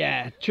perfect.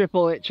 Yeah,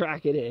 triple it,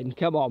 track it in.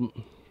 Come on.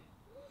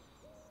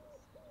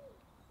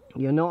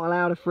 You're not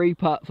allowed a free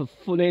putt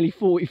for nearly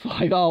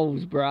 45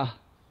 holes, bruh.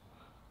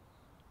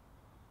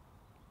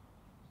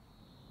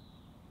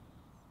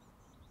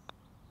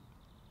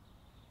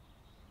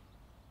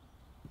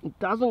 It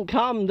doesn't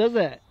come, does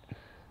it?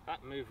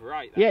 That moved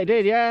right. Yeah, it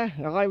did, yeah.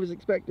 I was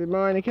expecting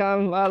mine to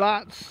come. Well,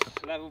 that's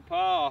Level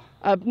par.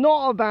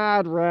 not a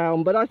bad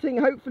round, but I think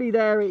hopefully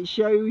there it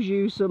shows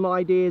you some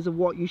ideas of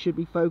what you should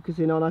be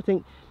focusing on. I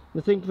think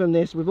from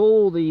this, with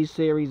all these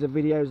series of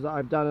videos that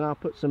I've done, and I'll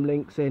put some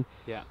links in,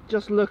 Yeah.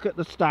 just look at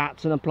the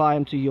stats and apply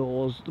them to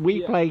yours.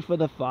 We play for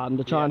the fun,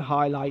 to try and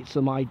highlight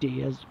some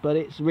ideas, but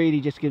it's really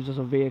just gives us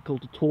a vehicle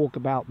to talk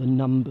about the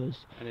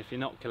numbers. And if you're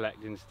not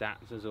collecting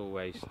stats, as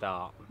always,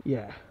 start.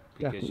 Yeah.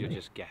 Because Definitely.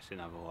 you're just guessing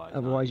otherwise.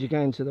 Otherwise you're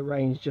going to the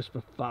range just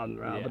for fun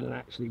rather than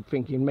actually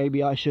thinking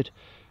maybe I should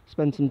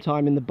spend some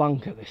time in the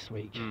bunker this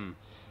week.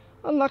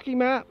 Unlucky,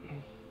 Matt.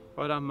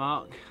 Well done,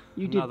 Mark.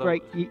 You did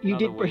break.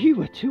 You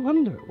were 2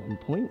 under at one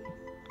point.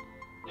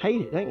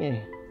 Hate it, don't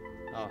you?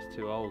 Last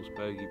 2 holes,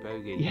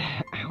 bogey.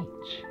 Yeah.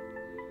 Ouch.